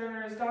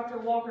Sojourners, Dr.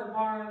 Walker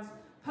Barnes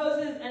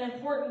poses an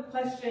important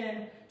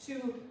question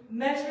to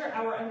measure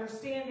our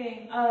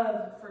understanding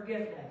of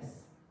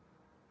forgiveness.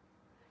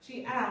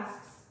 She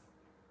asks,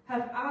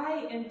 have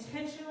I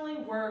intentionally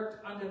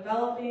worked on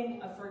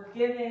developing a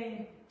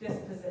forgiving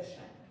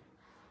disposition?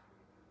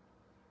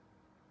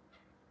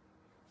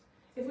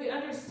 If we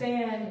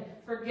understand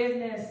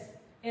forgiveness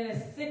in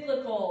a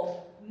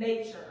cyclical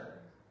nature,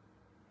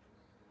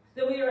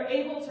 then we are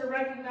able to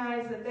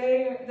recognize that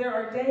there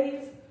are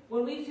days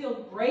when we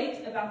feel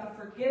great about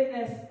the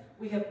forgiveness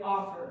we have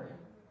offered.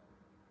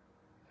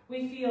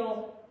 We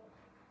feel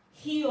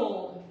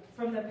healed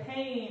from the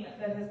pain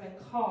that has been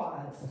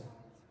caused.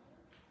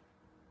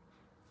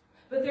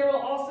 But there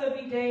will also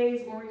be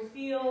days where we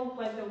feel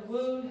like the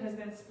wound has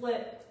been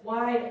split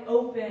wide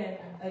open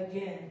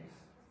again.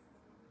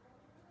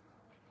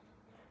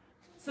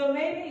 So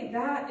maybe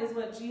that is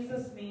what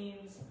Jesus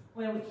means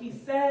when he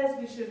says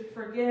we should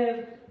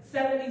forgive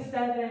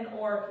 77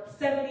 or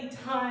 70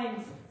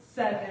 times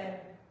 7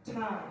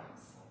 times.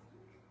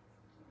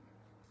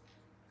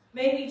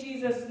 Maybe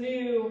Jesus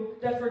knew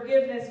that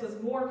forgiveness was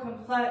more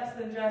complex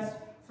than just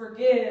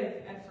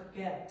forgive and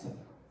forget.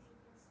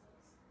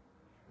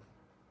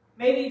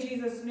 Maybe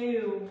Jesus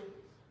knew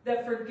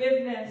that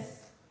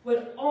forgiveness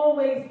would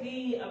always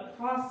be a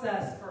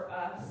process for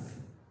us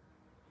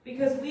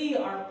because we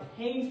are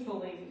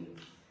painfully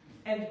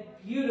and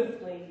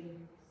beautifully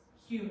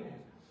human.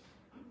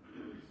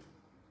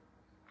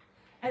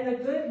 And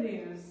the good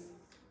news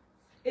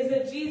is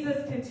that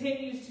Jesus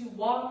continues to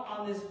walk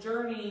on this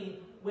journey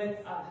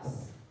with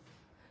us.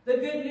 The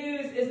good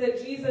news is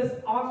that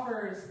Jesus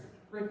offers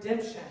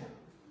redemption.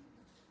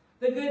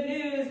 The good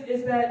news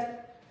is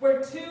that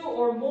where 2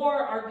 or more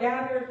are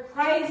gathered,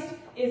 Christ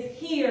is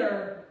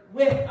here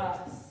with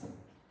us.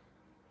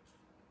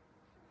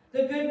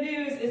 The good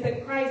news is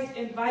that Christ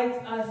invites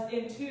us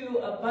into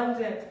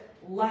abundant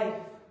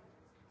life.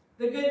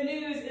 The good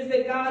news is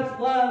that God's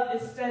love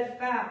is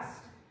steadfast.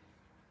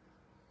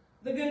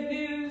 The good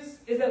news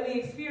is that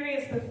we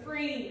experience the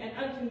free and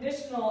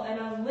unconditional and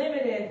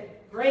unlimited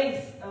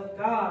grace of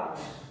God.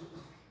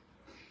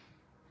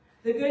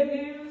 The good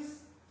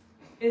news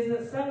is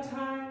that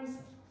sometimes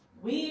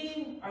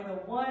we are the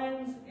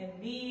ones in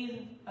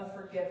need of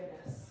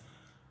forgiveness.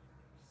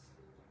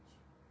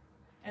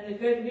 And the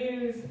good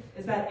news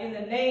is that in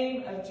the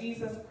name of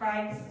Jesus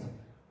Christ,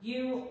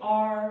 you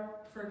are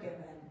forgiven.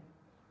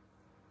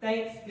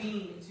 Thanks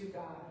be to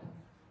God.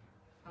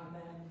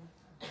 Amen.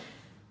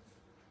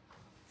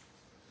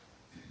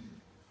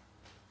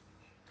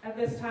 At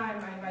this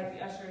time, I invite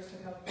the ushers to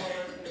come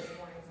forward for this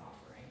morning's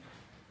offering.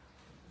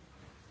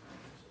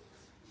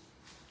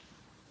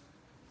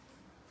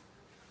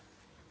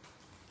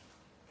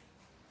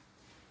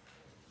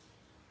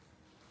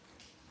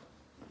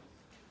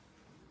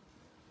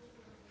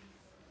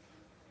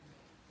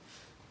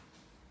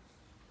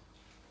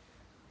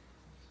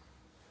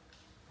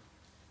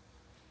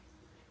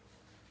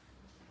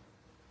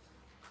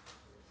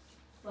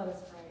 Let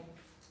us pray.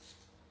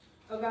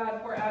 O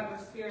God, pour out your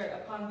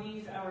Spirit upon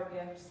these our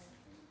gifts.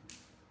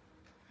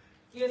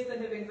 Gifts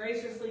that have been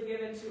graciously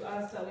given to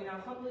us that we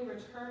now humbly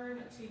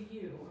return to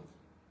you.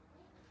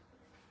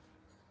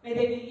 May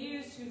they be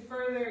used to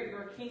further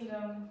your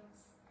kingdom,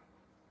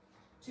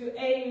 to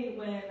aid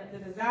when the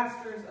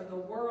disasters of the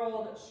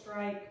world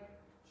strike,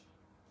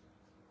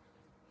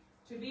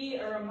 to be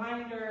a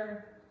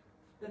reminder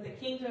that the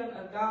kingdom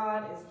of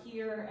God is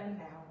here and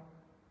now.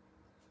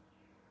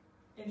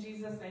 In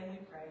Jesus' name we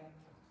pray.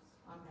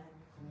 Amen.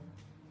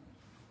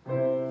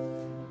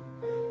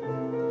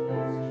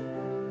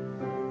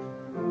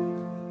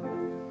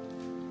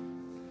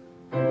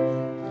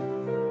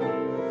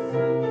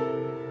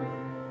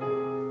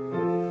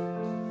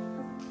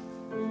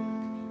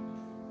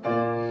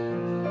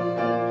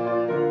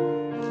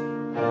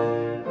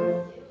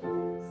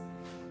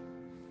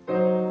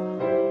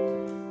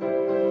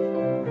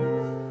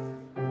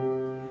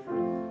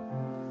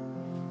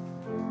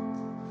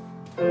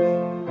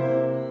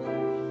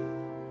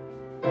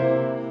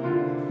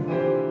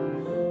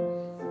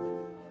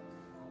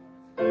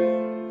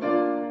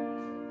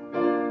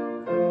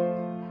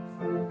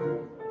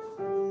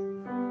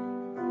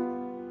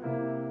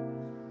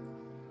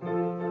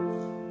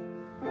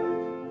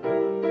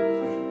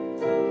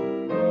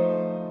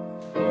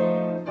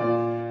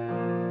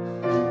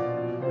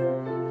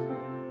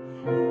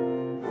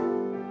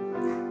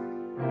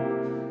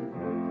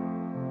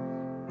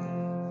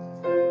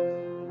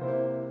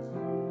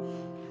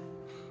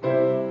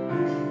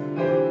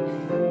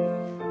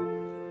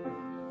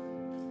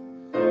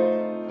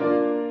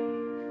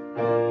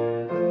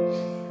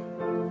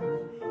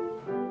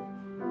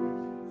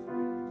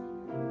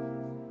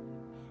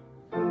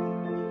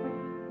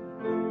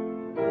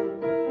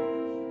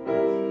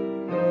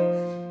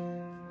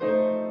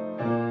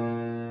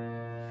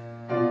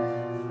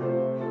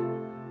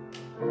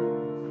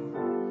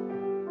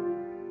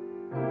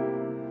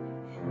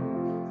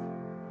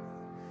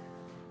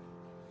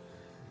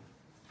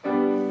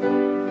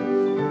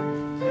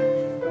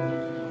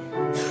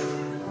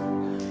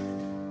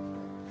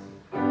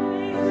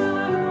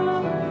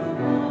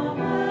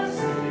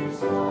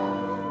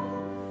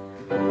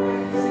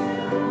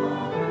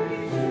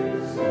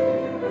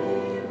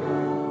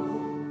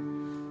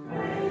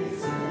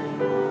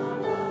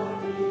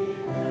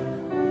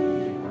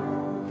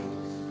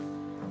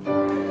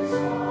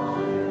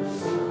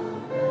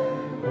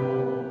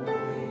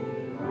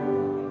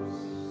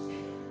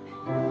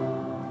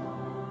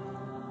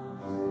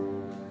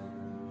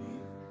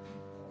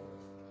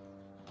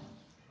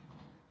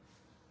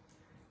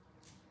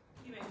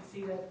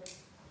 Seated.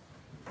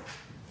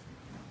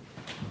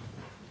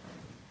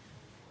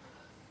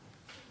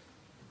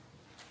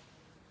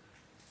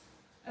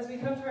 As we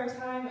come to our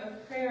time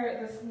of prayer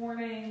this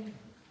morning,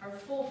 our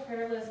full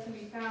prayer list can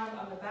be found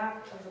on the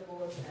back of the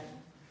bulletin.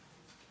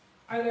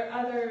 Are there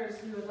others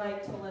who would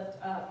like to lift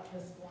up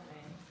this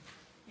morning?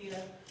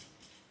 Nita?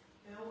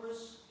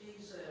 Elvis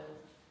Ezel,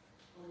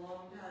 a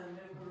longtime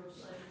member of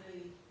St.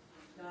 D,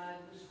 died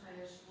this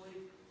past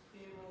week.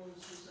 Funeral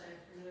is this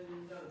afternoon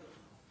in Dover.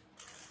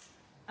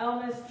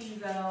 Elvis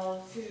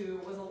Ezel, who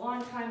was a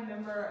longtime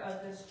member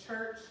of this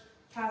church,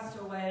 passed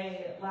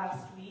away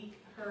last week.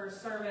 Her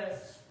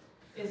service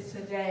is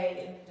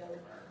today in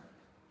Dover.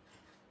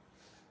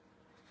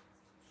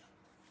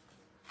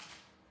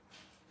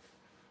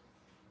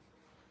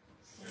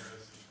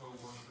 Sarah's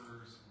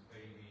co-workers,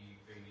 baby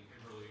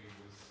Kimberly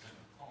was sent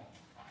home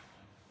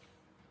finally.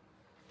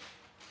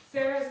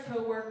 Sarah's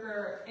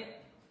co-worker,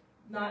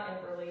 not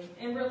Emberly.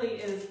 Emberly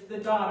is the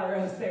daughter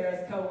of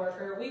Sarah's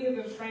co-worker. We have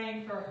been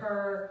praying for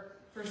her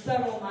for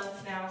several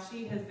months now.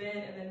 She has been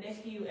in the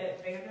NICU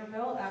at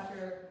Vanderbilt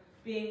after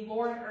being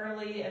born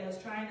early and was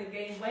trying to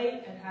gain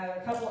weight and had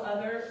a couple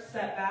other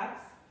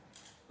setbacks.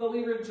 But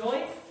we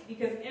rejoice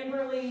because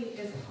Emberly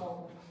is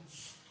home.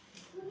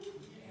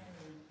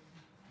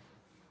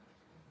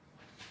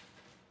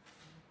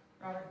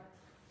 Robert?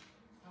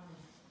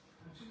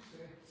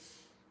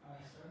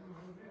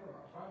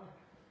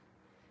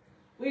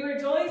 We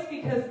rejoice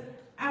because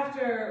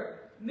after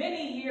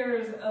many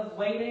years of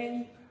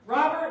waiting,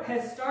 Robert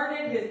has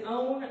started his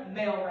own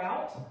mail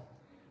route,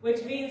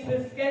 which means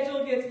his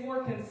schedule gets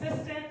more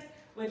consistent,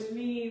 which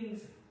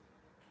means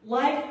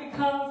life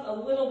becomes a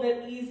little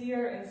bit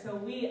easier, and so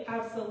we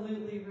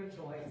absolutely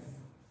rejoice.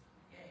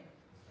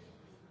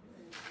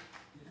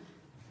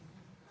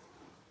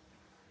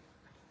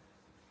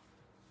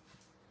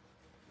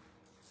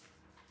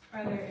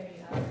 Are there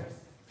any others?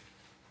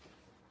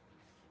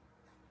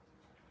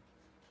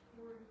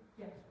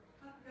 Yeah.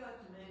 I forgot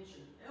to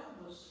mention,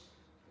 Elvis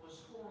was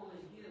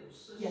Coralie Gibbs'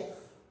 sister. Yes.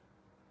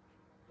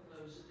 For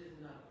those that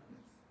didn't know.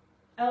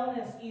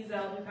 Elvis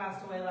Ezel, who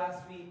passed away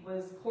last week,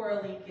 was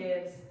Coralie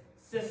Gibbs'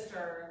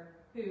 sister,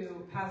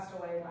 who passed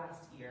away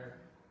last year.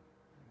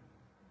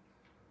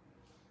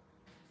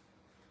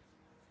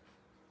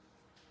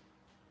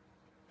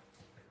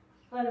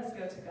 Let us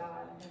go to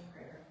God in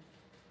prayer.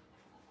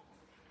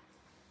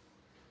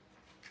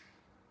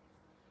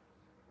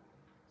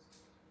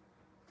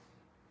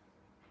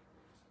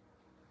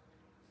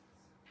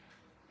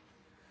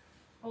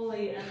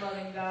 Holy and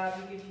loving God,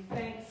 we give you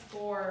thanks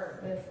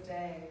for this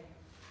day.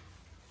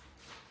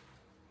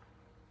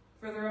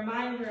 For the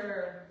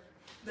reminder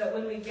that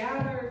when we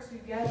gather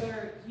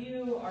together,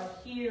 you are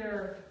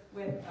here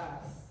with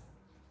us.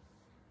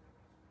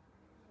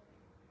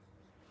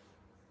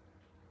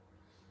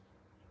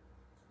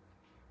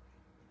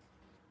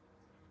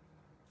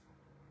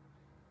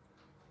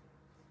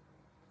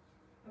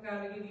 Oh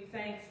God, we give you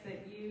thanks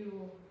that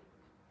you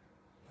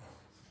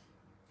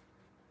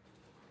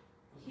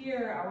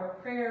hear our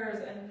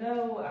prayers and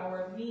know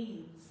our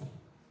needs.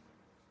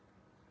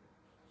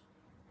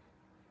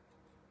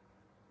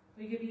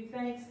 We give you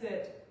thanks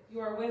that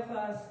you are with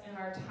us in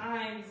our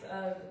times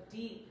of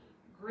deep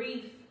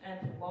grief and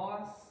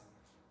loss.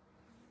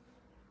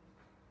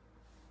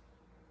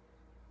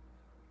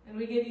 And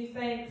we give you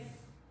thanks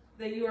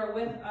that you are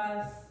with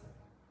us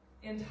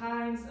in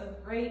times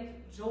of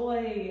great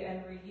joy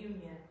and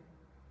reunion.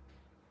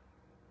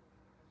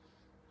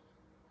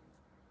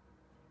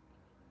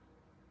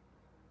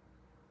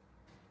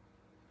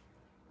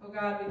 Oh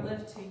God, we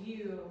lift to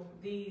you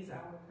these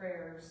our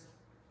prayers.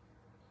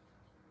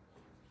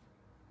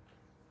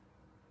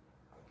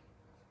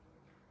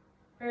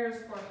 Prayers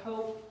for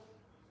hope,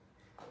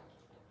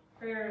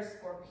 prayers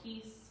for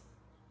peace,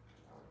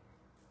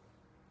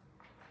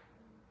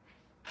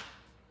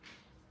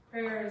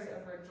 prayers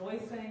of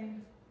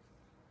rejoicing,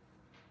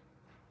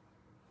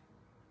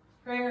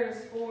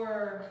 prayers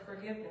for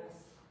forgiveness.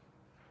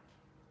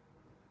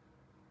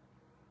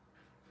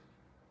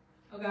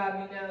 Oh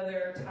God, we know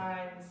there are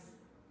times,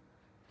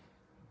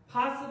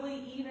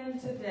 possibly even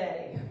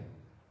today,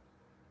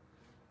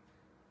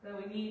 that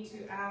we need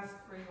to ask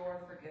for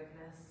your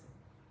forgiveness.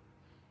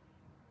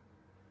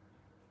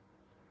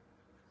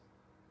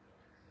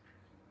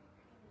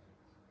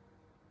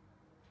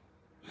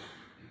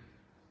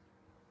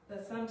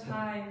 That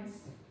sometimes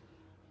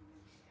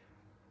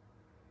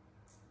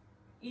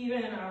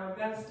even our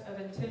best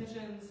of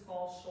intentions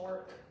fall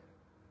short.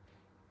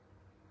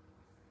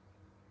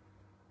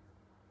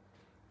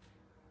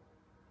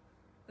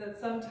 That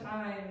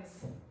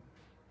sometimes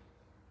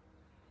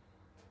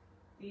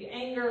the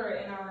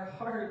anger in our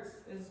hearts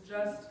is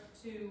just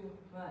too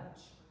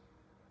much.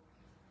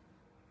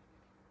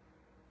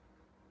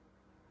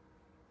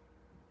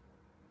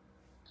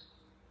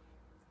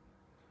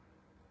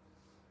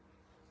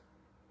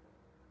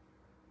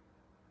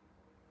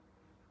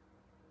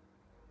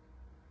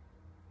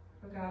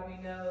 Oh God,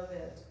 we know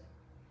that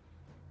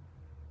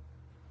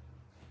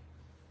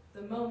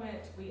the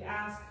moment we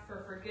ask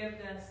for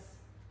forgiveness,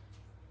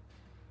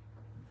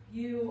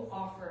 you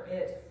offer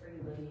it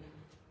freely.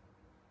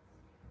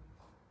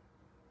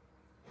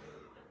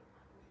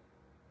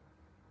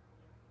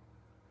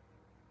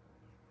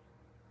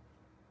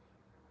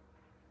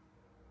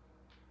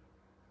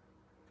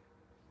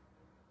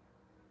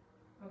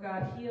 Oh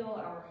God, heal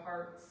our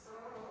hearts,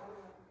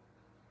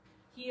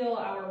 heal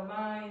our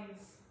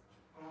minds,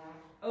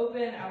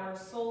 open our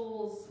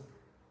souls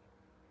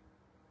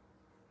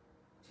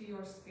to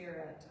your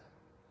Spirit,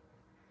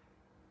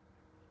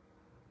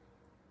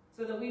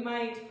 so that we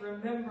might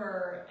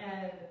remember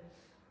and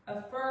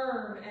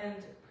affirm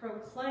and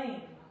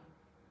proclaim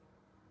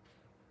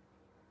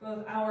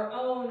both our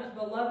own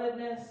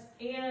belovedness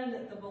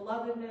and the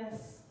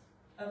belovedness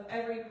of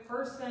every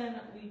person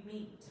we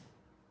meet.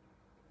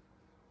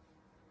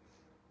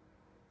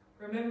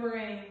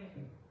 Remembering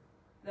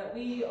that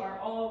we are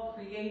all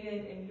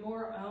created in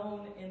your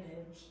own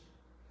image,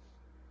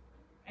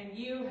 and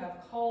you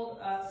have called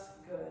us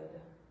good.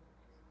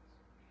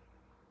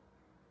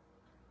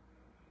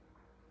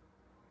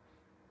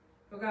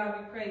 Oh God,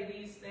 we pray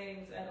these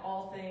things and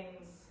all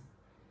things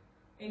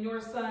in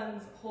your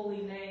Son's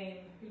holy name,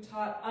 who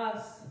taught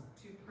us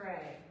to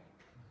pray.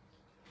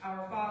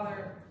 Our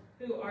Father,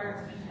 who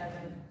art in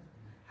heaven,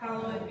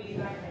 hallowed be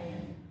thy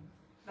name.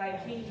 Thy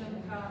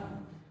kingdom come,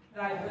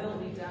 thy will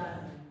be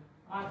done,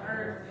 on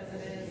earth as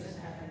it is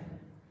in heaven.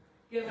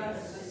 Give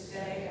us this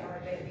day our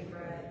daily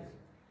bread,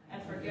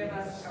 and forgive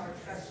us our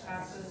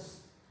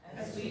trespasses,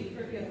 as we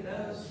forgive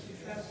those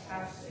who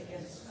trespass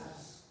against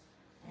us.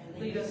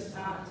 And lead us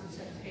not to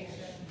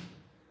temptation,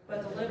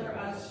 but deliver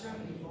us from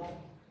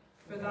evil.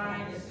 For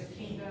thine is the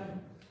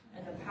kingdom,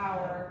 and the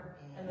power,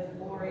 and the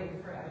glory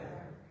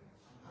forever.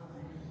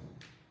 Amen.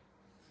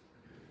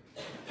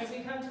 As we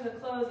come to the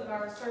close of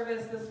our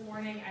service this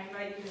morning, I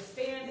invite you to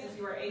stand as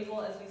you are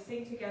able as we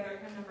sing together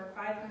hymn number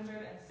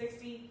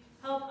 560,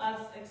 Help Us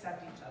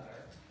Accept Each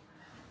Other.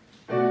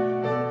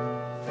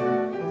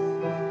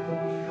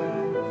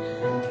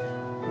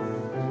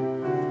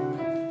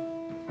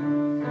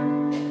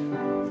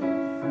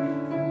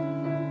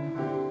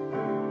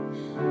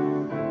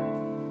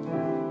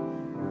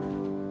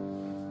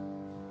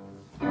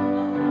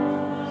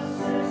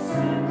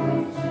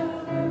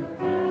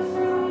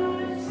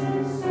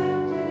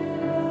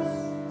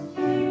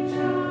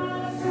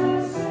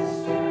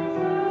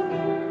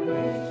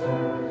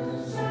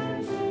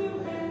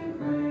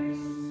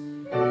 Grace.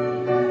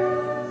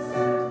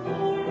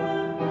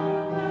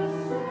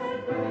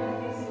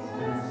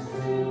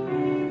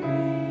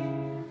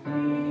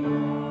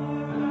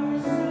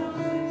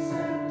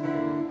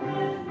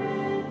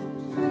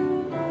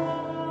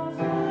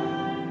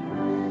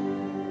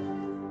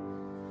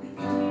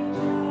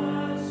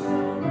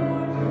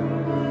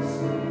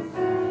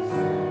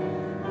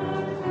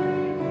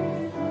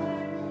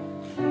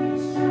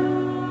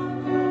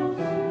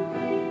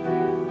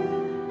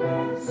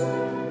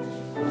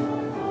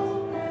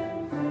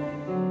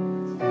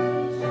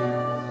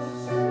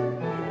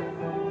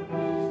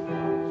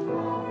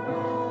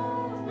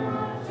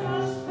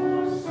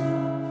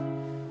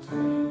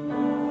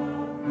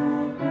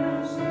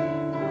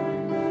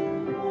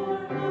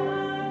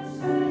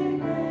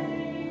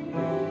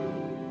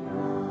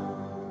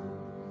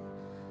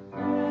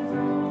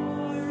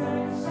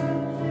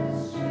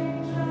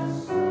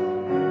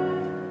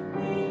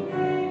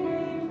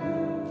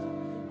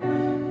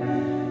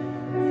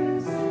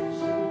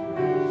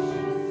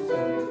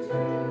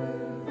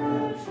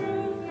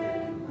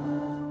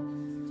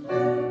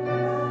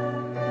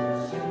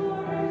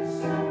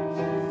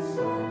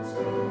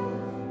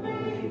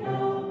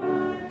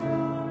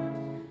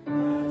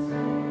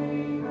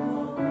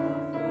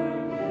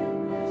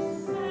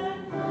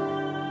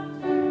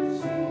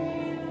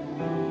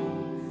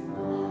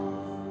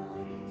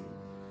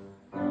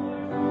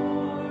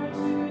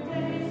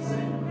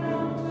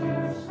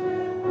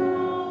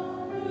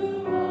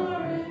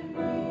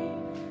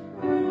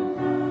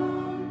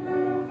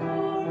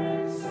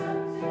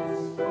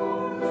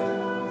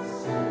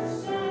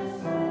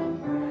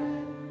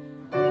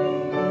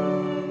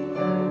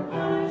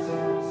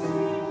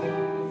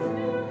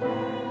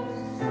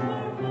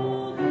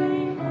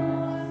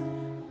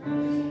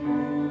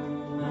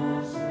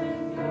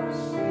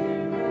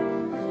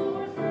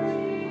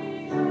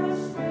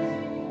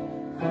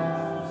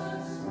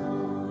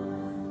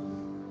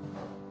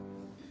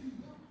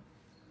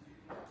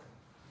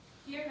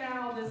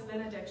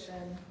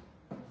 conviction.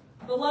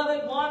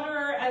 Beloved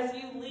wanderer, as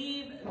you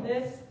leave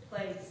this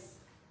place,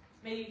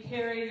 may you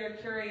carry your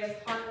curious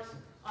heart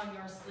on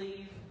your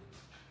sleeve.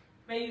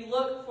 May you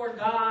look for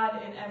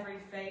God in every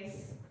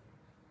face.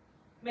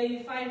 May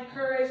you find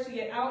courage to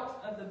get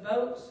out of the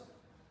boat,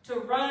 to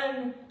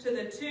run to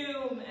the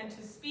tomb, and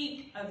to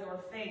speak of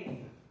your faith.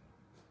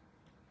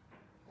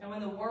 And when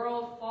the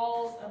world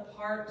falls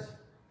apart,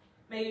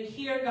 may you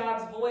hear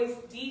God's voice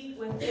deep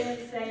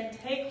within saying,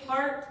 "Take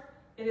heart,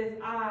 it is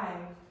I.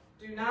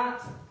 Do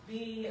not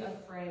be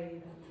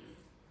afraid."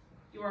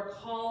 You are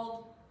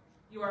called,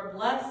 you are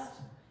blessed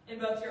in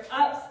both your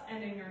ups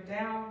and in your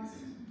downs.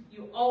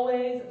 You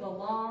always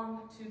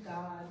belong to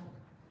God.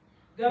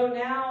 Go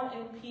now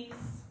in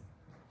peace.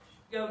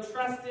 Go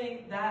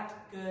trusting that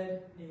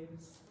good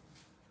news.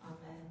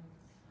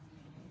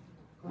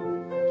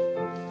 Amen.